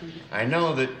 I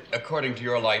know that according to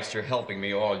your lights, you're helping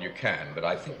me all you can, but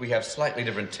I think we have slightly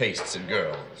different tastes in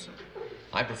girls.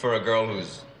 I prefer a girl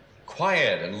who's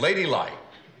quiet and ladylike,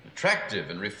 attractive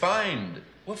and refined.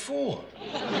 What for?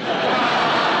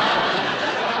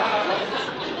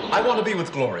 I want to be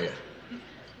with Gloria.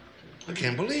 I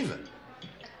can't believe it.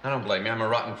 I don't blame you. I'm a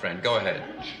rotten friend. Go ahead.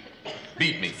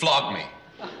 Beat me. Flog me.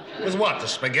 With what, the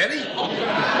spaghetti?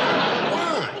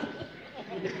 Why?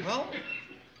 Well,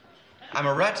 I'm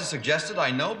a rat to suggest it,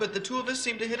 I know, but the two of us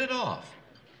seem to hit it off.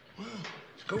 Well,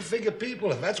 go figure,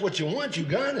 people. If that's what you want, you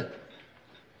got it.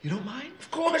 You don't mind? Of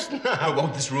course Oh, not.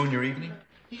 won't this ruin your evening?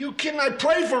 You kidding? I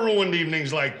pray for ruined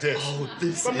evenings like this. Oh,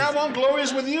 this From is... now on,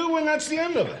 Gloria's with you, and that's the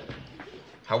end of it.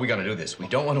 How are we going to do this? We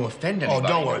don't want to offend anybody. Oh,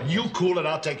 don't worry. You cool it.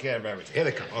 I'll take care of everything. Here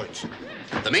they come. Oh, it's...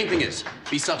 The main thing is,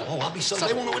 be subtle. Oh, I'll be subtle.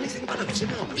 They won't know anything about it. Sit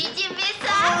down. Did you miss us?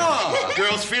 Ah,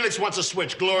 girls, Felix wants a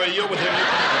switch. Gloria, you're with him.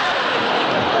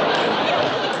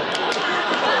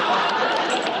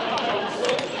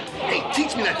 Hey,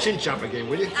 teach me that chin chopper game,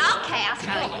 will you? Okay, I'll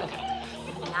show you.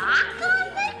 Knock on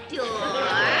the door.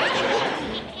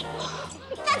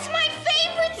 That's my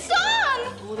favorite song.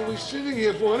 What are we sitting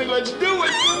here for, honey? Let's do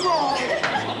it. Come on.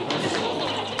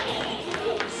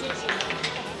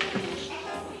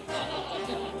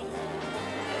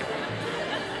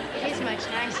 It is much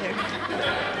nicer.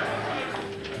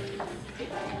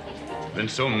 Been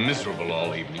so miserable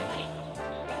all evening.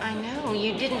 I know.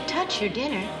 You didn't touch your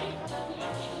dinner.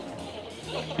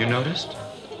 You noticed?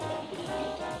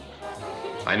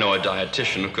 I know a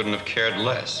dietitian who couldn't have cared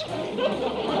less.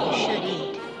 You should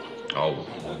eat. Oh,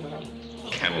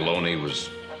 cannelloni was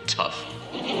tough.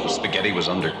 Spaghetti was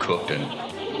undercooked and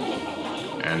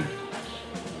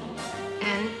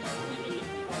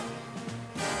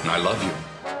And I love you.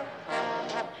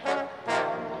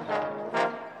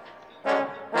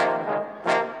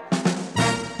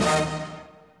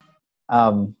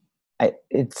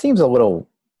 It seems a little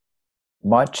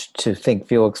much to think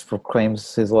Felix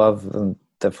proclaims his love on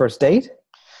the first date.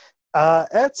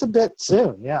 It's a bit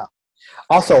soon, yeah.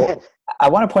 Also, I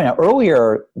want to point out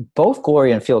earlier, both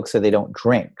Gloria and Felix said they don't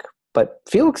drink, but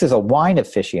Felix is a wine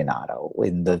aficionado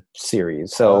in the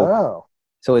series. So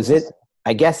is it,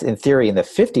 I guess in theory in the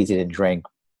 50s he didn't drink,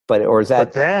 or is that?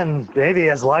 But then maybe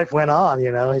as life went on, he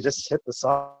just hit the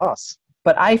sauce.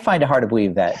 But I find it hard to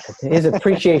believe that his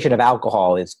appreciation of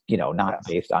alcohol is, not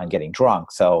based on getting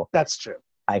drunk. So That's true.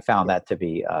 I found that to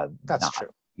be That's not. true.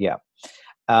 Yeah.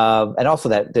 And also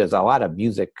that there's a lot of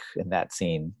music in that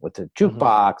scene with the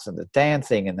jukebox and the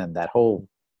dancing, and then that whole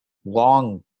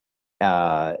long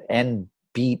end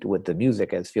beat with the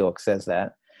music, as Felix says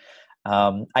that.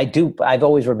 I've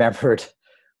always remembered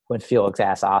when Felix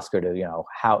asked Oscar to,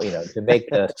 to make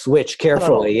the switch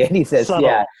carefully. And he says,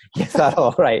 Subtle.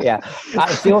 subtle, right, yeah.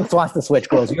 Felix wants the switch,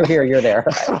 girls. You're here, you're there.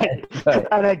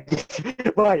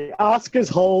 Right. Oscar's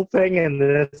whole thing in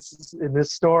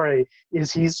this story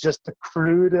is he's just the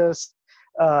crudest,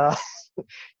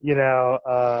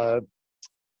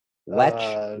 Lech.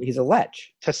 He's a lech.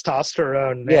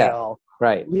 testosterone male. Yeah,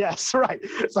 right. Yes, right.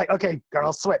 It's like, okay,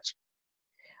 girl, switch.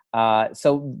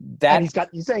 So that And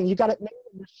he's saying you got it made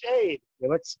in the shade.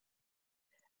 Felix.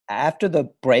 After the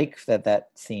break that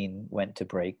scene went to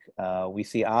break, we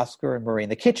see Oscar and Marie in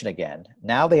the kitchen again.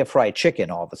 Now they have fried chicken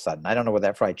all of a sudden. I don't know where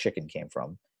that fried chicken came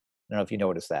from. I don't know if you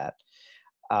noticed that.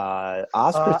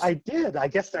 Oscar, I did. I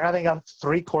guess they're having a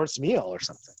 3-course meal or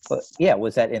something. yeah,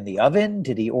 was that in the oven?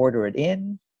 Did he order it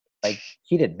in? Like,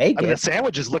 he didn't make I mean, it. the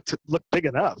sandwiches looked big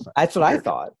enough. That's what I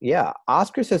thought. Yeah.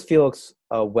 Oscar says Felix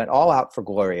went all out for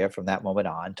Gloria from that moment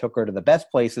on, took her to the best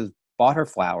places, bought her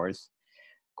flowers.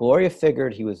 Gloria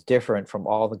figured he was different from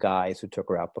all the guys who took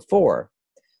her out before.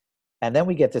 And then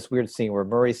we get this weird scene where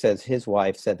Murray says his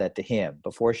wife said that to him.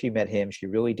 Before she met him, she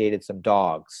really dated some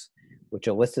dogs, which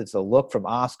elicits a look from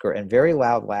Oscar and very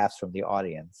loud laughs from the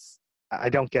audience. I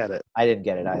don't get it. I didn't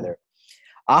get it either.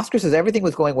 Oscar says everything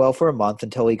was going well for a month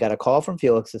until he got a call from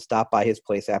Felix to stop by his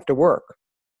place after work.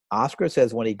 Oscar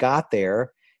says when he got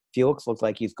there, Felix looked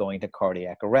like he's going to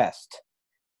cardiac arrest.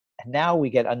 And now we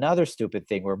get another stupid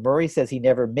thing where Murray says he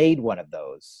never made one of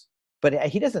those. But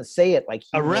he doesn't say it like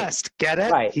he Arrest, get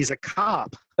it? Right. He's a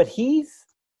cop. But he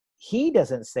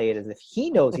doesn't say it as if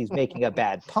he knows he's making a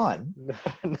bad pun.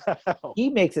 No. He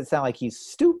makes it sound like he's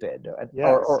stupid,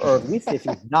 Yes. or at least if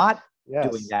he's not Yes.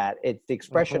 doing that, it's the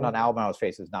expression on Alvano's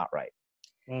face is not right.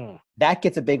 Mm. That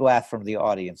gets a big laugh from the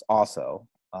audience also.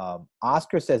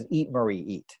 Oscar says, "Eat, Murray,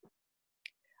 eat."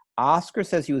 Oscar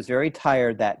says he was very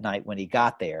tired that night when he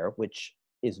got there, which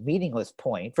is meaningless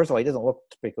point. First of all, he doesn't look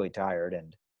particularly tired,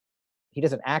 and he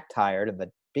doesn't act tired, and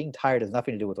the being tired has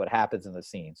nothing to do with what happens in the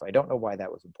scene. So I don't know why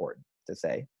that was important to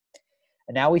say.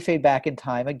 And now we fade back in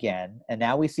time again, and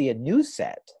now we see a new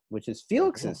set, which is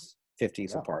Felix's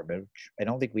 50s apartment, which I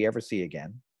don't think we ever see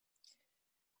again.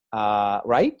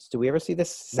 Right? Do we ever see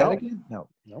this set again? No.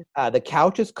 The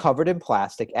couch is covered in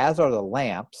plastic, as are the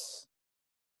lamps,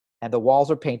 and the walls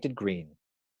are painted green.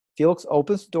 Felix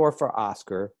opens the door for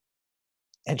Oscar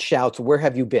and shouts, "Where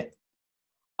have you been?"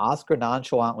 Oscar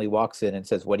nonchalantly walks in and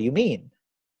says, "What do you mean?"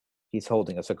 He's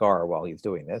holding a cigar while he's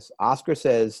doing this. Oscar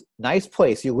says, "Nice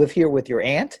place. You live here with your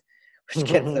aunt?" Which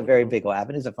gets a very big laugh,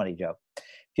 and is a funny joke.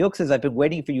 Felix says, "I've been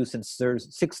waiting for you since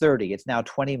 6:30. It's now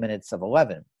 20 minutes of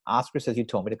 11. Oscar says, "You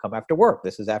told me to come after work.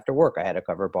 This is after work. I had to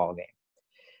cover a ball game."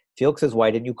 Felix says,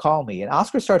 "Why didn't you call me?" And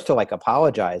Oscar starts to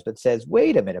apologize, but says,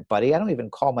 "Wait a minute, buddy. I don't even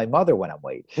call my mother when I'm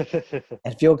late."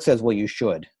 And Felix says, "Well, you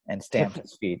should," and stamps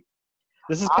his feet.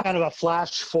 This is kind of a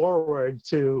flash forward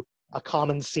to a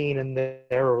common scene in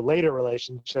their later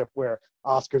relationship where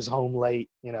Oscar's home late,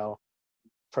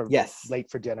 late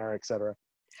for dinner, etc.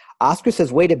 Oscar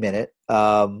says, "Wait a minute.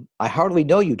 I hardly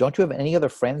know you. Don't you have any other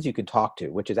friends you can talk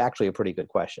to?" Which is actually a pretty good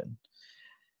question.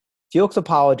 Felix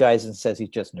apologizes and says he's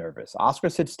just nervous. Oscar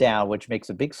sits down, which makes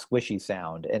a big squishy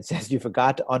sound, and says, "You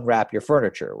forgot to unwrap your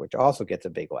furniture," which also gets a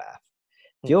big laugh.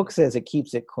 Felix says it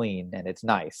keeps it clean and it's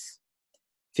nice.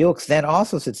 Felix then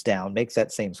also sits down, makes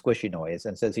that same squishy noise,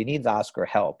 and says he needs Oscar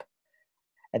help.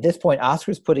 At this point,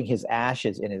 Oscar's putting his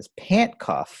ashes in his pant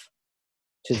cuff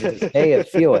to the dismay of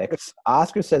Felix.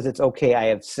 Oscar says it's okay, I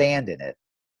have sand in it.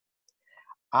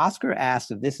 Oscar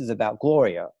asks if this is about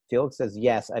Gloria. Felix says,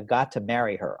 "Yes, I've got to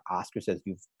marry her." Oscar says,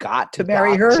 "You've got to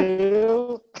marry her?"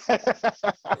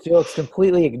 Felix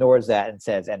completely ignores that and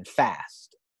says, "And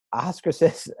fast." Oscar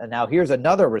says, and now here's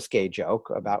another risque joke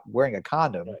about wearing a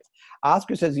condom. Right.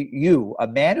 Oscar says, "You, a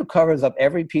man who covers up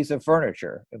every piece of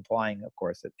furniture," implying, of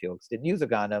course, that Felix didn't use a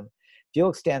condom.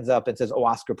 Felix stands up and says, "Oh,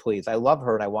 Oscar, please, I love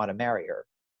her and I want to marry her."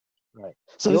 Right.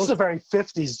 So Felix, this is a very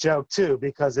 50s joke, too,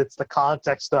 because it's the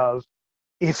context of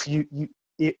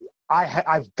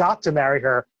I've got to marry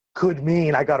her could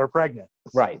mean I got her pregnant.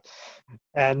 Right.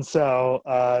 And so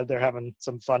they're having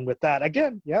some fun with that.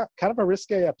 Again, yeah, kind of a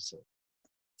risque episode.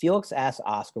 Felix asks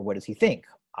Oscar, what does he think?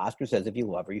 Oscar says, if you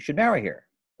love her, you should marry her.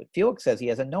 But Felix says he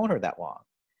hasn't known her that long,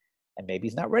 and maybe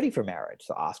he's not ready for marriage.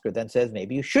 So Oscar then says,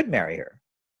 maybe you should marry her.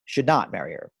 Should not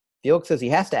marry her. Felix says he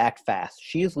has to act fast.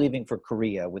 She is leaving for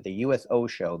Korea with the USO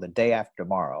show the day after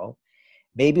tomorrow.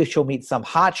 Maybe she'll meet some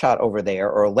hotshot over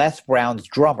there or Les Brown's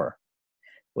drummer,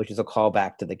 which is a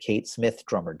callback to the Kate Smith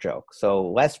drummer joke. So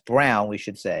Les Brown, we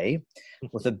should say,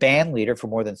 was a band leader for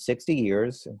more than 60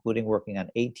 years, including working on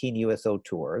 18 USO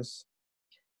tours.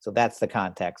 So that's the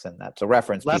context, and that's a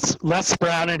reference. Les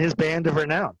Brown and his band of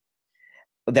renown.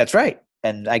 That's right.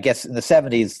 And I guess in the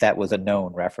 70s, that was a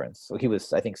known reference. So he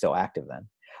was, I think, still active then.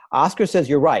 Oscar says,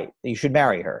 you're right. You should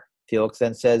marry her. Felix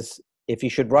then says, if you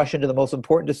should rush into the most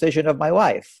important decision of my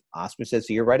life. Oscar says,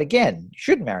 so you're right again. You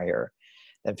shouldn't marry her.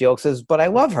 Then Felix says, but I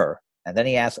love her. And then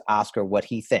he asks Oscar what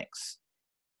he thinks.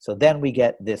 So then we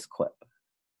get this clip.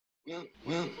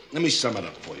 Well, let me sum it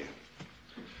up for you.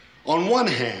 On one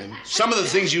hand, some of the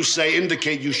things you say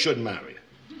indicate you should marry.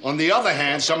 On the other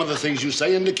hand, some of the things you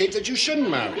say indicate that you shouldn't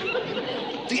marry.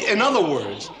 In other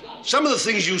words, some of the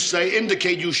things you say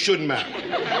indicate you should marry.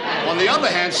 On the other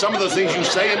hand, some of the things you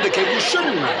say indicate you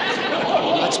shouldn't marry.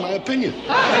 Well, that's my opinion.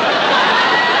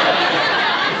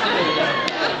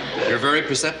 You're very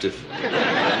perceptive.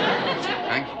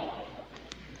 Thank you.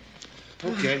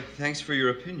 Okay. Thanks for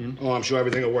your opinion. Oh, I'm sure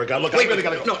everything will work out. Look, I Wait, really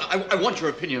gotta go. no, I want your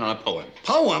opinion on a poem.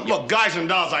 Poem? Look, Guys and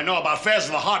Dolls I know about. Affairs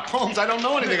of the Heart poems I don't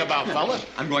know anything about, fella.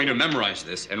 I'm going to memorize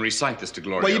this and recite this to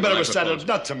Gloria. Well, you better when I recite propose. it.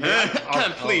 Not to me.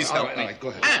 Please help me. All right, go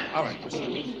ahead. All right.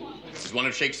 This is one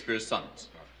of Shakespeare's sonnets.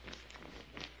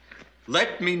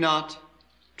 Let me not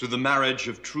to the marriage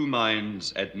of true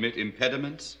minds admit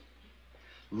impediments.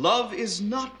 Love is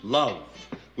not love,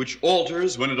 which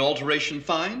alters when it alteration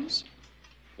finds,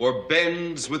 or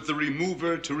bends with the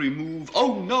remover to remove.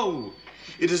 Oh, no,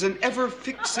 it is an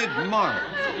ever-fixed mark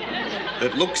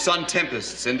that looks on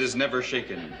tempests and is never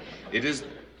shaken. It is...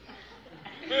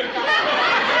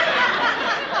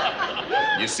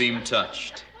 You seem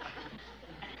touched.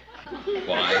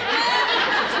 Why?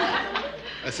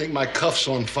 I think my cuff's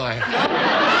on fire.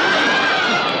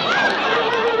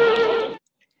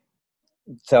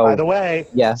 So, By the way,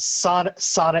 yeah.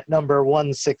 sonnet number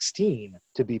 116,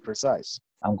 to be precise.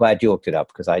 I'm glad you looked it up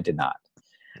because I did not.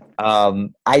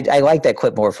 I like that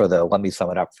clip more for the let me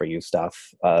sum it up for you stuff.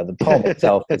 The poem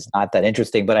itself is not that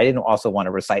interesting, but I didn't also want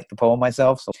to recite the poem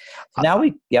myself. So now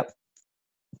yep.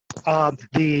 Of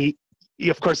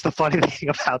course, the funny thing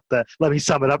about the let me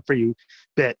sum it up for you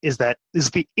bit is that is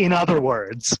the in other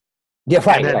words. Yeah,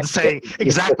 right. And then right. saying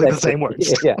exactly the same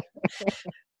words. Yeah.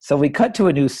 So we cut to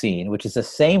a new scene, which is the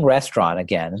same restaurant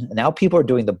again. Now people are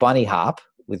doing the bunny hop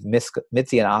with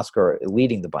Mitzi and Oscar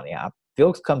leading the bunny hop.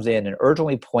 Felix comes in and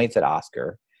urgently points at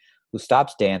Oscar, who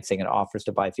stops dancing and offers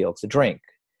to buy Felix a drink.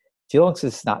 Felix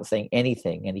is not saying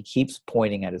anything, and he keeps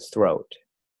pointing at his throat.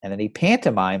 And then he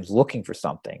pantomimes looking for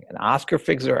something, and Oscar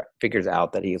figures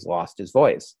out that he has lost his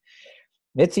voice.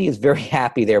 Mitzi is very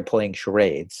happy they're playing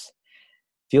charades.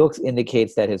 Felix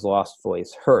indicates that his lost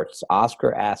voice hurts.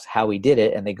 Oscar asks how he did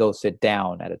it, and they go sit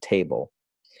down at a table.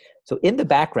 So in the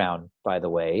background, by the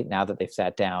way, now that they've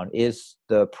sat down, is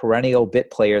the perennial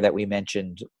bit player that we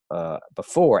mentioned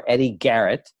before, Eddie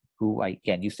Garrett, who I,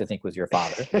 again, used to think was your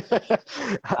father.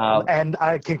 And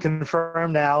I can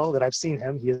confirm now that I've seen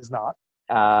him. He is not.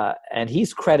 And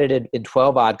he's credited in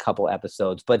 12 Odd Couple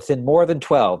episodes, but it's in more than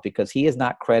 12 because he is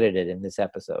not credited in this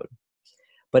episode.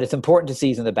 But it's important to see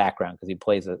he's in the background because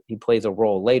he plays a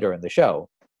role later in the show.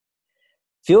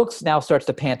 Felix now starts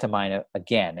to pantomime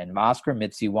again, and Oscar and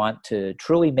Mitzi want to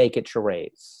truly make it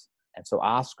charades. And so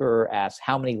Oscar asks,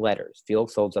 how many letters?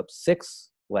 Felix holds up 6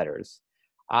 letters.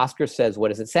 Oscar says, what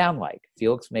does it sound like?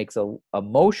 Felix makes a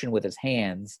motion with his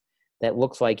hands that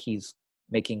looks like he's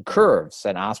making curves,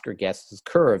 and Oscar guesses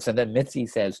curves. And then Mitzi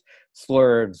says,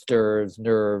 slurs, stirs,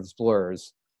 nerves,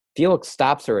 blurs. Felix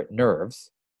stops her at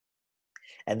nerves.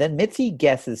 And then Mitzi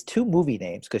guesses 2 movie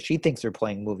names because she thinks they're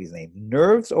playing movies names.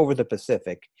 Nerves Over the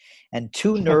Pacific and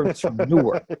 2 Nerves from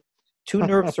Newark. 2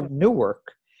 Nerves from Newark.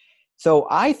 So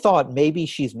I thought maybe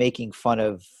she's making fun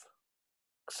of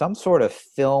some sort of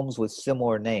films with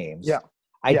similar names. Yeah.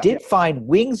 I did find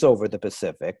Wings Over the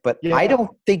Pacific, but I don't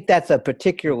think that's a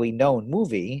particularly known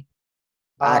movie,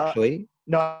 actually.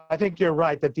 No, I think you're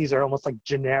right that these are almost like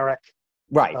generic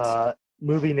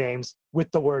movie names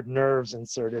with the word nerves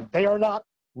inserted. They are not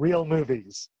real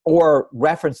movies. Or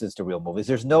references to real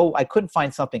movies. I couldn't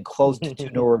find something close to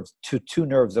two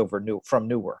nerves from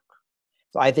Newark.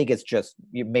 So I think it's just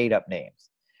you made up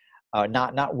names,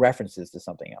 not references to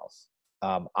something else.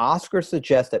 Oscar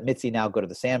suggests that Mitzi now go to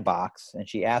the sandbox, and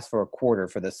she asks for a quarter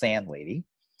for the sand lady.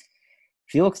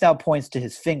 Felix now points to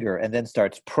his finger and then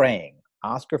starts praying.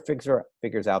 Oscar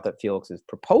figures out that Felix is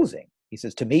proposing. He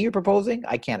says, to me you're proposing?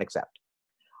 I can't accept.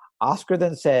 Oscar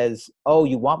then says, oh,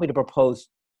 you want me to propose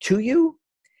to you?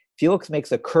 Felix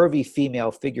makes a curvy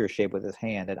female figure shape with his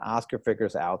hand, and Oscar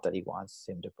figures out that he wants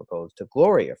him to propose to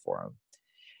Gloria for him.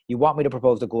 You want me to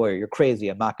propose to Gloria? You're crazy.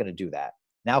 I'm not going to do that.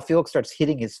 Now Felix starts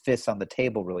hitting his fists on the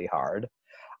table really hard.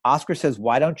 Oscar says,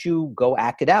 why don't you go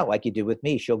act it out like you did with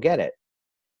me? She'll get it.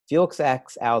 Felix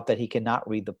acts out that he cannot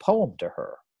read the poem to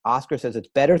her. Oscar says, it's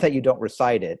better that you don't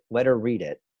recite it. Let her read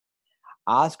it.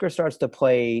 Felix starts to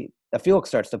play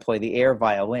the air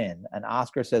violin, and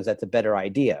Oscar says that's a better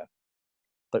idea.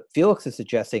 But Felix is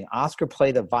suggesting Oscar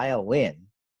play the violin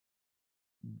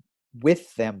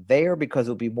with them there because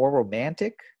it would be more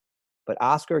romantic. But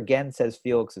Oscar again says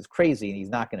Felix is crazy and he's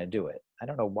not going to do it. I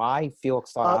don't know why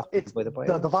Felix thought Oscar could play the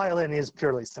violin. The violin is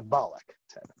purely symbolic,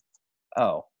 Ted.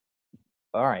 Oh,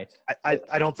 all right.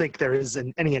 I don't think there is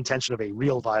any intention of a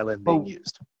real violin being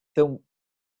used. Then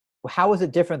how is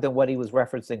it different than what he was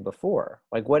referencing before?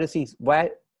 Like,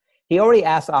 he already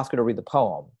asked Oscar to read the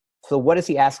poem. So what is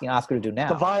he asking Oscar to do now?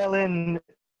 The violin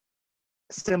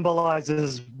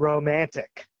symbolizes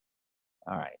romantic.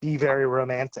 All right. Be very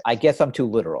romantic. I guess I'm too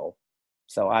literal.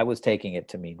 So I was taking it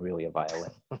to mean really a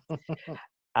violin.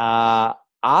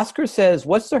 Oscar says,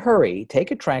 "What's the hurry?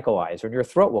 Take a tranquilizer and your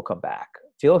throat will come back."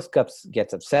 Felix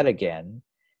gets upset again,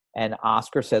 and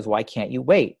Oscar says, "Why can't you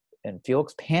wait?" And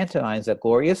Felix pantomimes that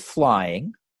Gloria's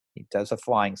flying. He does a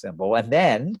flying symbol. And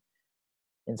then,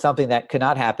 in something that could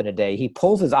not happen today, he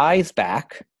pulls his eyes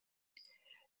back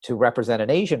to represent an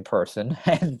Asian person.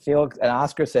 And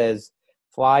Oscar says,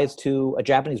 "Flies to a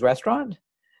Japanese restaurant?"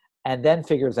 And then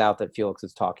figures out that Felix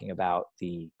is talking about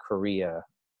the Korea,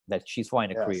 that she's flying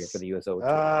to Korea for the USO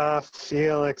tour.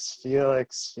 Felix.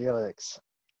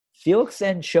 Felix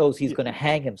then shows he's going to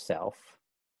hang himself.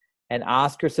 And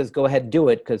Oscar says, "Go ahead and do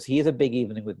it," because he has a big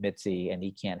evening with Mitzi and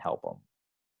he can't help him.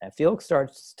 And Felix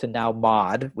starts to now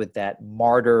mod with that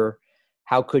martyr,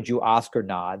 "How could you Oscar"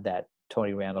 nod that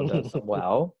Tony Randall does so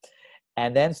well.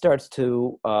 And then starts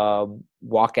to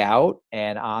walk out,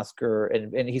 and Oscar,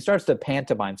 and he starts to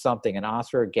pantomime something, and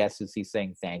Oscar guesses he's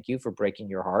saying thank you for breaking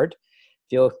your heart.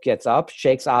 Felix gets up,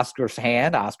 shakes Oscar's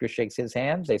hand. Oscar shakes his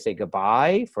hand. They say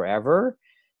goodbye forever.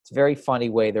 It's a very funny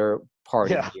way they're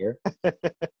partying here.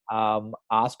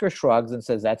 Oscar shrugs and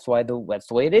says, that's the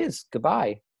way it is.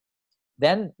 Goodbye.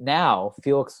 Then now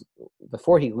Felix,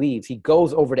 before he leaves, he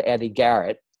goes over to Eddie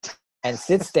Garrett and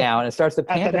sits down and starts to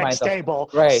pantomime. At the next table.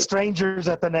 Right. Strangers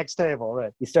at the next table.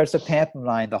 Right. He starts to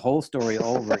pantomime the whole story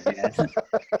over again.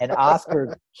 And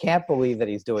Oscar can't believe that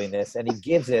he's doing this. And he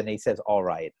gives in and he says, all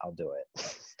right, I'll do it.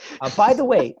 By the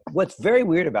way, what's very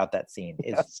weird about that scene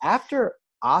is after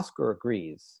Oscar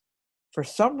agrees, for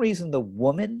some reason, the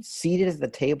woman seated at the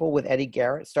table with Eddie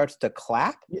Garrett starts to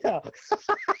clap. Yeah.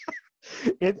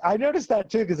 I noticed that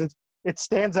too, because it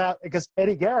stands out because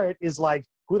Eddie Garrett is like,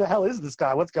 who the hell is this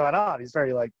guy? What's going on? He's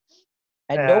very like,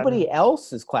 and nobody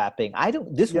else is clapping.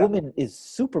 This woman is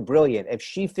super brilliant. If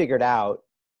she figured out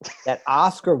that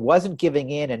Oscar wasn't giving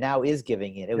in and now is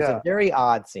giving in, it was a very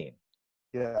odd scene.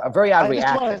 Yeah, a very odd reaction.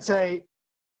 I just want to say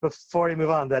before you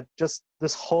move on that just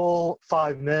this whole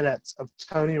 5 minutes of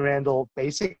Tony Randall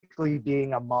basically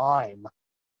being a mime.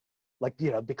 Like,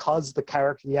 because the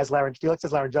character, Felix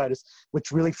has laryngitis,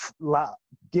 which really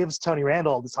gives Tony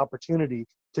Randall this opportunity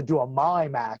to do a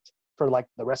mime act for like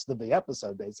the rest of the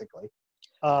episode, basically.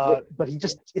 But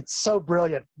it's so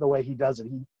brilliant the way he does it.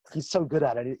 He's so good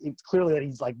at it. It's clearly that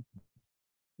he's like,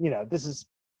 this is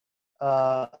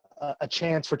a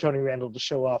chance for Tony Randall to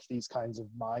show off these kinds of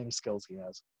mime skills he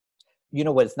has. You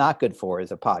know what it's not good for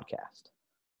is a podcast.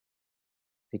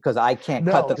 Because I can't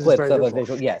cut the clips of a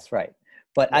visual. Yes, right.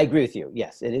 But I agree with you.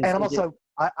 Yes, it is. And also,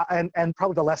 and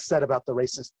probably the less said about the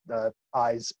racist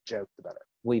eyes joke, the better.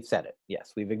 We've said it.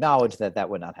 Yes, we've acknowledged that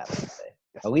would not happen today.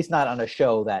 Yes. At least not on a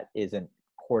show that isn't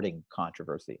courting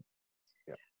controversy.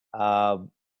 Yeah.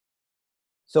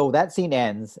 So that scene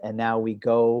ends, and now we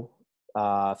go.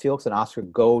 Felix and Oscar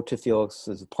go to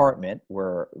Felix's apartment,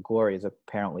 where Gloria is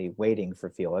apparently waiting for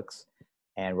Felix,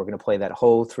 and we're going to play that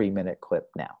whole 3-minute clip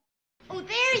now. Oh,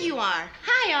 there you are.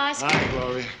 Hi, Oscar. Hi,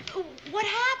 Gloria. What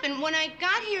happened? When I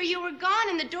got here, you were gone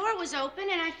and the door was open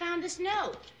and I found this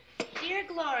note. Dear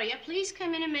Gloria, please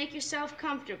come in and make yourself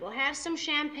comfortable. Have some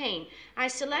champagne. I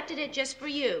selected it just for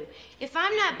you. If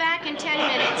I'm not back in 10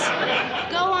 minutes,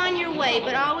 go on your way,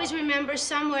 but always remember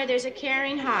somewhere there's a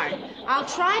caring heart. I'll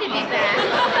try to be back.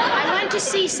 I went to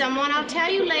see someone. I'll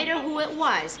tell you later who it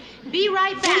was. Be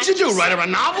right back. What did you do, write her a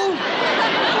novel?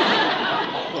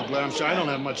 Look, Blair, I'm sorry, I don't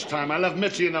have much time. I left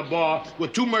Mitzi in the bar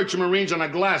with 2 merchant marines and a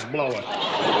glass blower.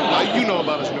 Now, you know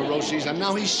about his neuroses, and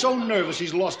now he's so nervous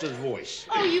he's lost his voice.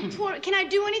 Oh, you poor... Can I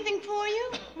do anything for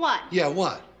you? What? Yeah,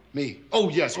 what? Me? Oh,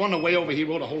 yes. On the way over, he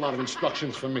wrote a whole lot of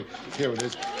instructions for me. Here it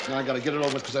is. Now I got to get it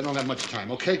over because I don't have much time,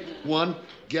 okay? 1,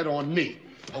 get on knee.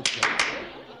 Okay.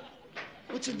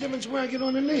 What's the difference where I get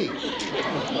on the knee?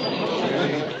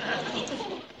 Okay.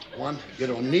 1, get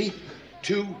on knee.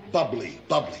 2, bubbly.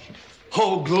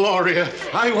 Oh, Gloria,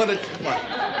 I want to... What?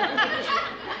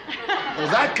 Oh,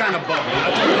 that kind of bubbly.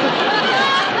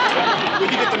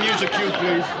 Will you get the music cue,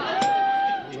 please?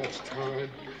 Next time.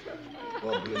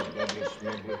 Bubbly,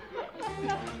 smuggly.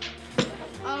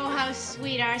 Oh, how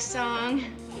sweet our song.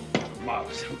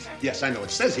 Marvelous. Yes, I know.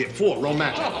 It says here 4,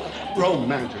 romantic.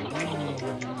 Romantic.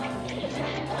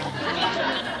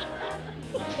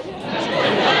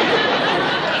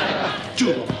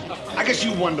 Two. I guess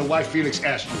you wonder why Felix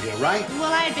asked you here, right?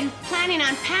 Well, I had been planning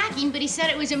on packing, but he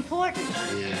said it was important.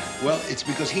 Yeah. Well, it's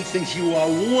because he thinks you are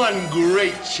one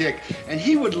great chick, and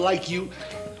he would like you...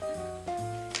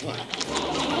 What?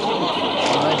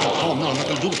 The poem. No, I'm not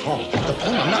going to do the poem. The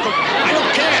poem, I'm not going to...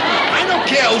 I don't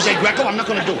care, Jose Greco. I'm not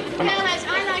going to do it. Well, as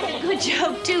I like a good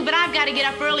joke, too, but I've got to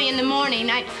get up early in the morning.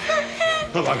 Look,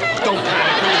 don't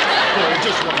panic. Look,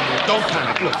 just 1 minute. Don't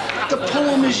panic. Look, the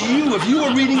poem is you. If you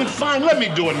were reading it, fine. Let me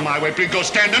do it my way. Please go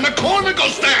stand in the corner. Go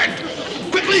stand.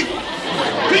 Quickly.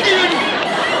 Begin.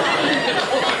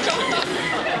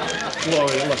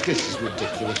 Gloria, look, this is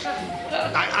ridiculous.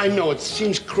 I know it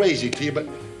seems crazy to you, but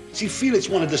see, Felix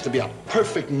wanted this to be a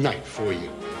perfect night for you.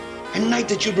 A night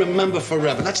that you'd remember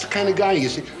forever. That's the kind of guy, you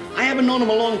see. I haven't known him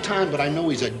a long time, but I know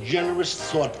he's a generous,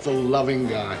 thoughtful, loving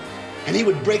guy. And he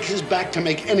would break his back to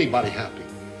make anybody happy.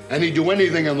 And he'd do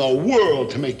anything in the world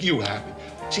to make you happy.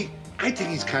 See, I think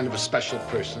he's kind of a special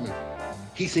person.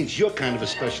 He thinks you're kind of a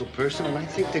special person, and I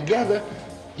think together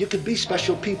you could be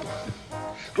special people.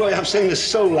 Gloria, I'm saying this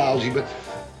so lousy, but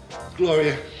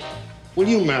Gloria, will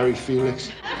you marry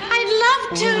Felix? I'd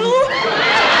love to.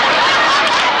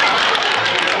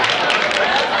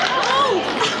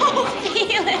 Oh,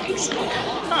 Felix.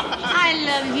 I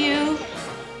love you.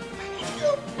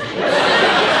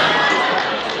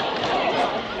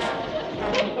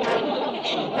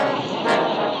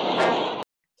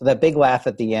 So that big laugh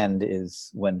at the end is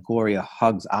when Gloria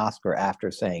hugs Oscar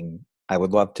after saying, "I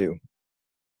would love to."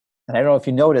 And I don't know if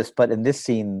you noticed, but in this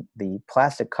scene, the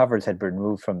plastic covers had been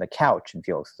removed from the couch in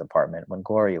Felix's apartment when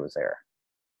Gloria was there.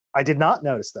 I did not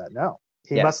notice that. No,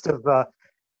 he Yeah. must have.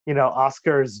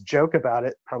 Oscar's joke about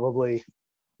it probably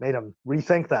made him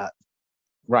rethink that.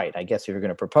 Right. I guess if you're going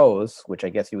to propose, which I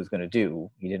guess he was going to do,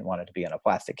 he didn't want it to be on a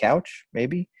plastic couch,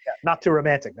 maybe. Yeah, not too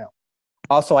romantic. No.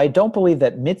 Also, I don't believe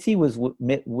that Mitzi was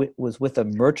with a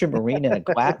merchant marine and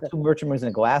two merchant marines in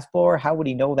a glass blower. How would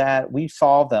he know that? We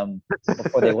saw them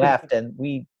before they left, and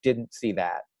we didn't see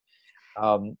that.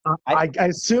 I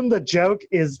assume the joke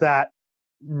is that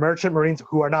merchant marines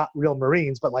who are not real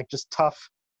marines, but like just tough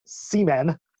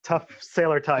seamen, tough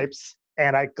sailor types,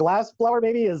 and a glass blower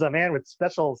maybe is a man with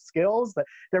special skills. That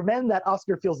they're men that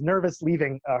Oscar feels nervous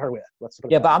leaving her with.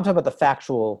 Yeah, but I'm talking about the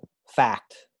factual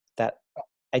fact that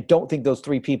I don't think those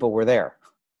three people were there.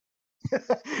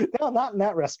 No, not in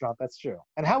that restaurant. That's true.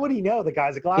 And how would he know the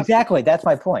guy's a glass? Exactly. That's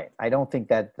my point. I don't think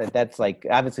that's like,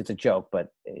 obviously it's a joke,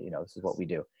 but this is what we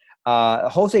do.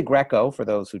 Jose Greco, for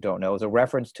those who don't know, is a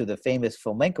reference to the famous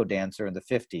flamenco dancer in the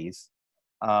 50s.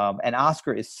 And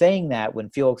Oscar is saying that when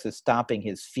Felix is stomping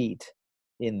his feet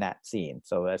in that scene.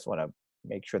 So I just want to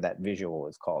make sure that visual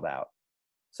is called out.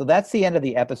 So that's the end of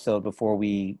the episode before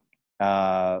we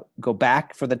go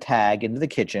back for the tag into the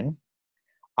kitchen.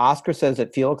 Oscar says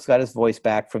that Felix got his voice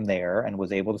back from there and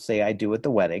was able to say "I do" at the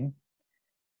wedding.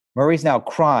 Murray's now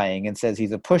crying and says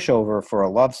he's a pushover for a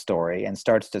love story and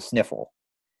starts to sniffle.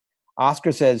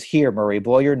 Oscar says, "Here, Murray,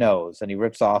 blow your nose," and he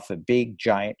rips off a big,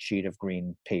 giant sheet of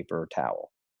green paper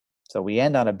towel. So we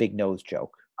end on a big nose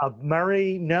joke. A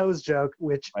Murray nose joke,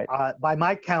 which Right. by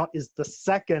my count is the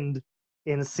second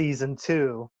in season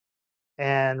 2.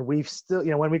 And we've still,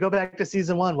 when we go back to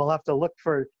season 1, we'll have to look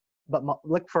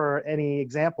for any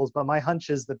examples. But my hunch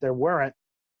is that there weren't,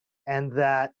 and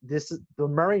that the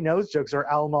Murray nose jokes are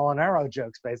Al Molinaro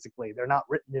jokes. Basically, they're not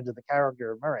written into the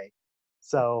character of Murray.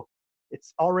 So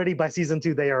it's already by season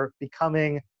 2 they are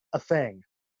becoming a thing.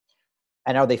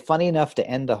 And are they funny enough to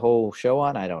end the whole show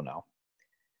on? I don't know.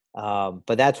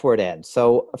 But that's where it ends.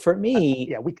 So for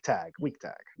me, week tag.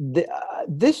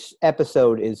 This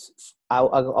episode is,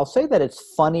 I'll say that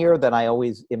it's funnier than I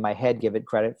always in my head give it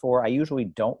credit for. I usually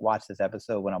don't watch this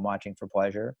episode when I'm watching for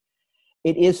pleasure.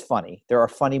 It is funny. There are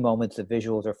funny moments. The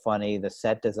visuals are funny. The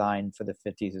set design for the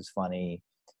 50s is funny.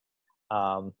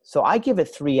 So I give it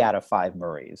 3 out of 5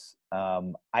 Murrays.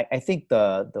 I think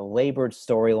the labored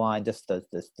storyline, just the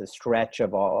stretch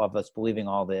of all of us believing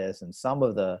all this, and some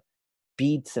of the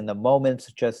beats and the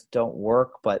moments just don't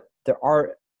work. But there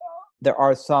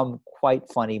are some quite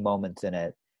funny moments in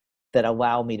it that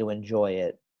allow me to enjoy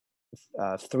it.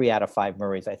 3 out of 5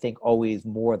 Murrays. I think always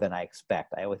more than I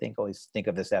expect. I always think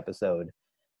of this episode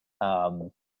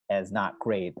as not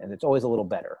great, and it's always a little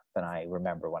better than I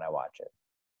remember when I watch it.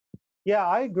 Yeah,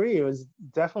 I agree. It was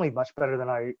definitely much better than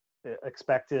I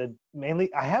expected.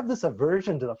 Mainly, I have this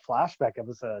aversion to the flashback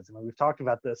episodes. I mean, we've talked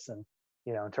about this, and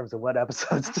in terms of what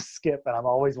episodes to skip, and I'm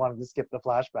always wanting to skip the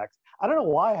flashbacks. I don't know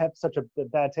why I have such a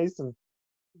bad taste in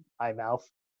my mouth,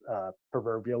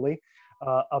 proverbially,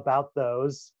 about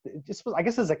those. It just was, I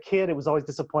guess, as a kid, it was always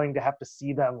disappointing to have to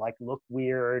see them like look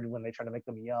weird when they try to make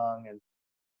them young, and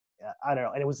I don't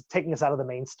know. And it was taking us out of the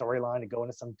main storyline to go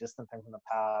into some distant thing from the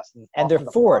past. And they're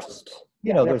forced.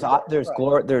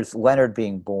 Right. There's Leonard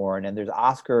being born, and there's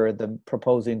Oscar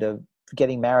proposing to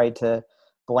getting married to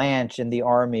Blanche in the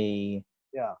army.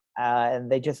 Yeah.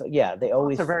 And they just they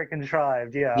always are very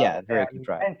contrived. Yeah. Yeah, very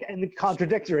contrived. And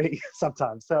contradictory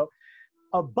sometimes. So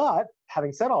But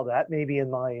having said all that, maybe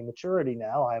in my maturity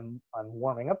now, I'm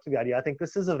warming up to the idea. I think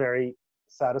this is a very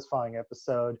satisfying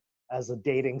episode as a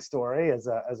dating story, as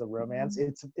a romance.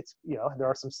 It's there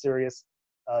are some serious,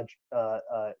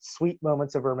 sweet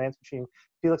moments of romance between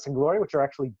Felix and Gloria, which are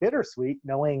actually bittersweet,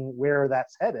 knowing where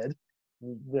that's headed.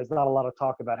 There's not a lot of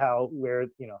talk about where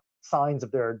signs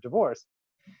of their divorce.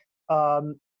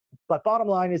 But bottom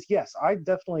line is, yes, I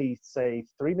definitely say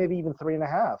 3, maybe even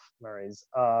 3.5 Murrays.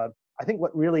 I think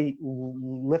what really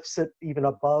lifts it even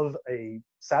above a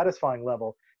satisfying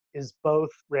level is both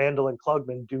Randall and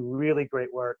Klugman do really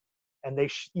great work, and they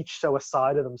each show a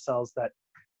side of themselves that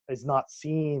is not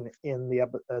seen in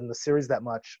the series that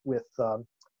much. With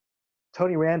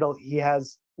Tony Randall,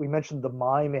 we mentioned the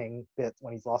miming bit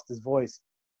when he's lost his voice,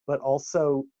 but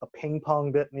also a ping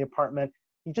pong bit in the apartment.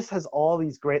 He just has all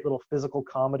these great little physical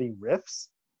comedy riffs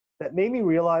that made me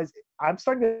realize I'm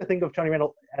starting to think of Tony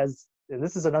Randall as, and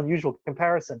this is an unusual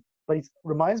comparison, but he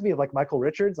reminds me of like Michael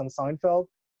Richards on Seinfeld,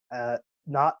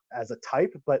 not as a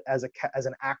type, but as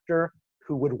an actor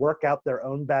who would work out their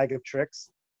own bag of tricks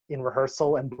in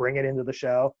rehearsal and bring it into the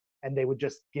show. And they would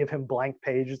just give him blank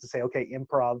pages to say, okay,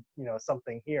 improv,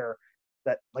 something here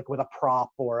that like with a prop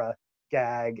or a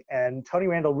gag. And Tony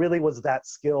Randall really was that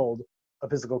skilled a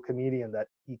physical comedian that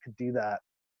he could do that.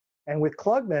 And with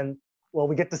Klugman, well,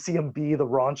 we get to see him be the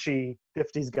raunchy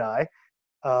 50s guy,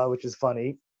 which is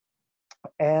funny.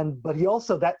 But he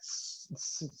also,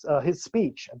 his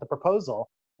speech at the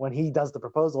proposal, when he does the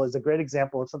proposal, is a great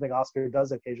example of something Oscar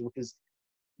does occasionally, which is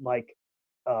like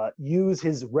use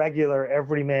his regular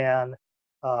everyman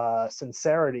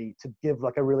sincerity to give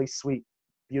like a really sweet,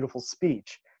 beautiful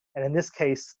speech. And in this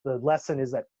case, the lesson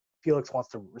is that Felix wants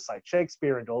to recite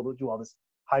Shakespeare and do all this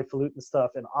highfalutin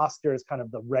stuff, and Oscar is kind of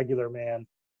the regular man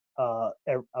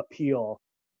appeal,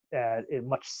 and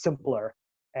much simpler,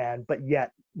 but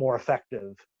yet more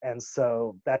effective. And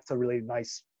so that's a really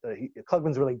nice.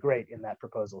 Klugman's really great in that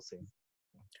proposal scene.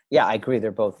 Yeah, I agree.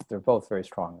 They're both very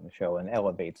strong in the show and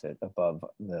elevates it above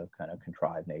the kind of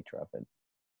contrived nature of it.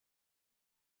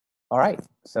 All right,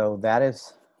 so that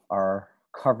is our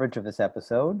coverage of this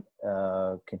episode.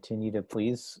 Continue to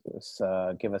please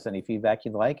give us any feedback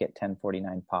you'd like at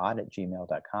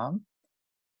 1049pod@gmail.com,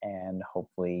 and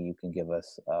hopefully you can give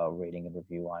us a rating and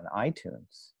review on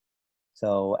iTunes.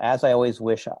 So as I always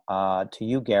wish to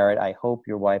you, Garrett, I hope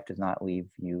your wife does not leave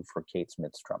you for Kate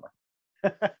Smith-Strummer.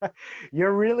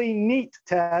 You're really neat,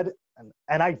 Ted,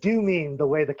 and I do mean the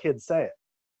way the kids say it.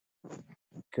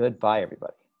 Goodbye,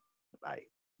 everybody. Bye.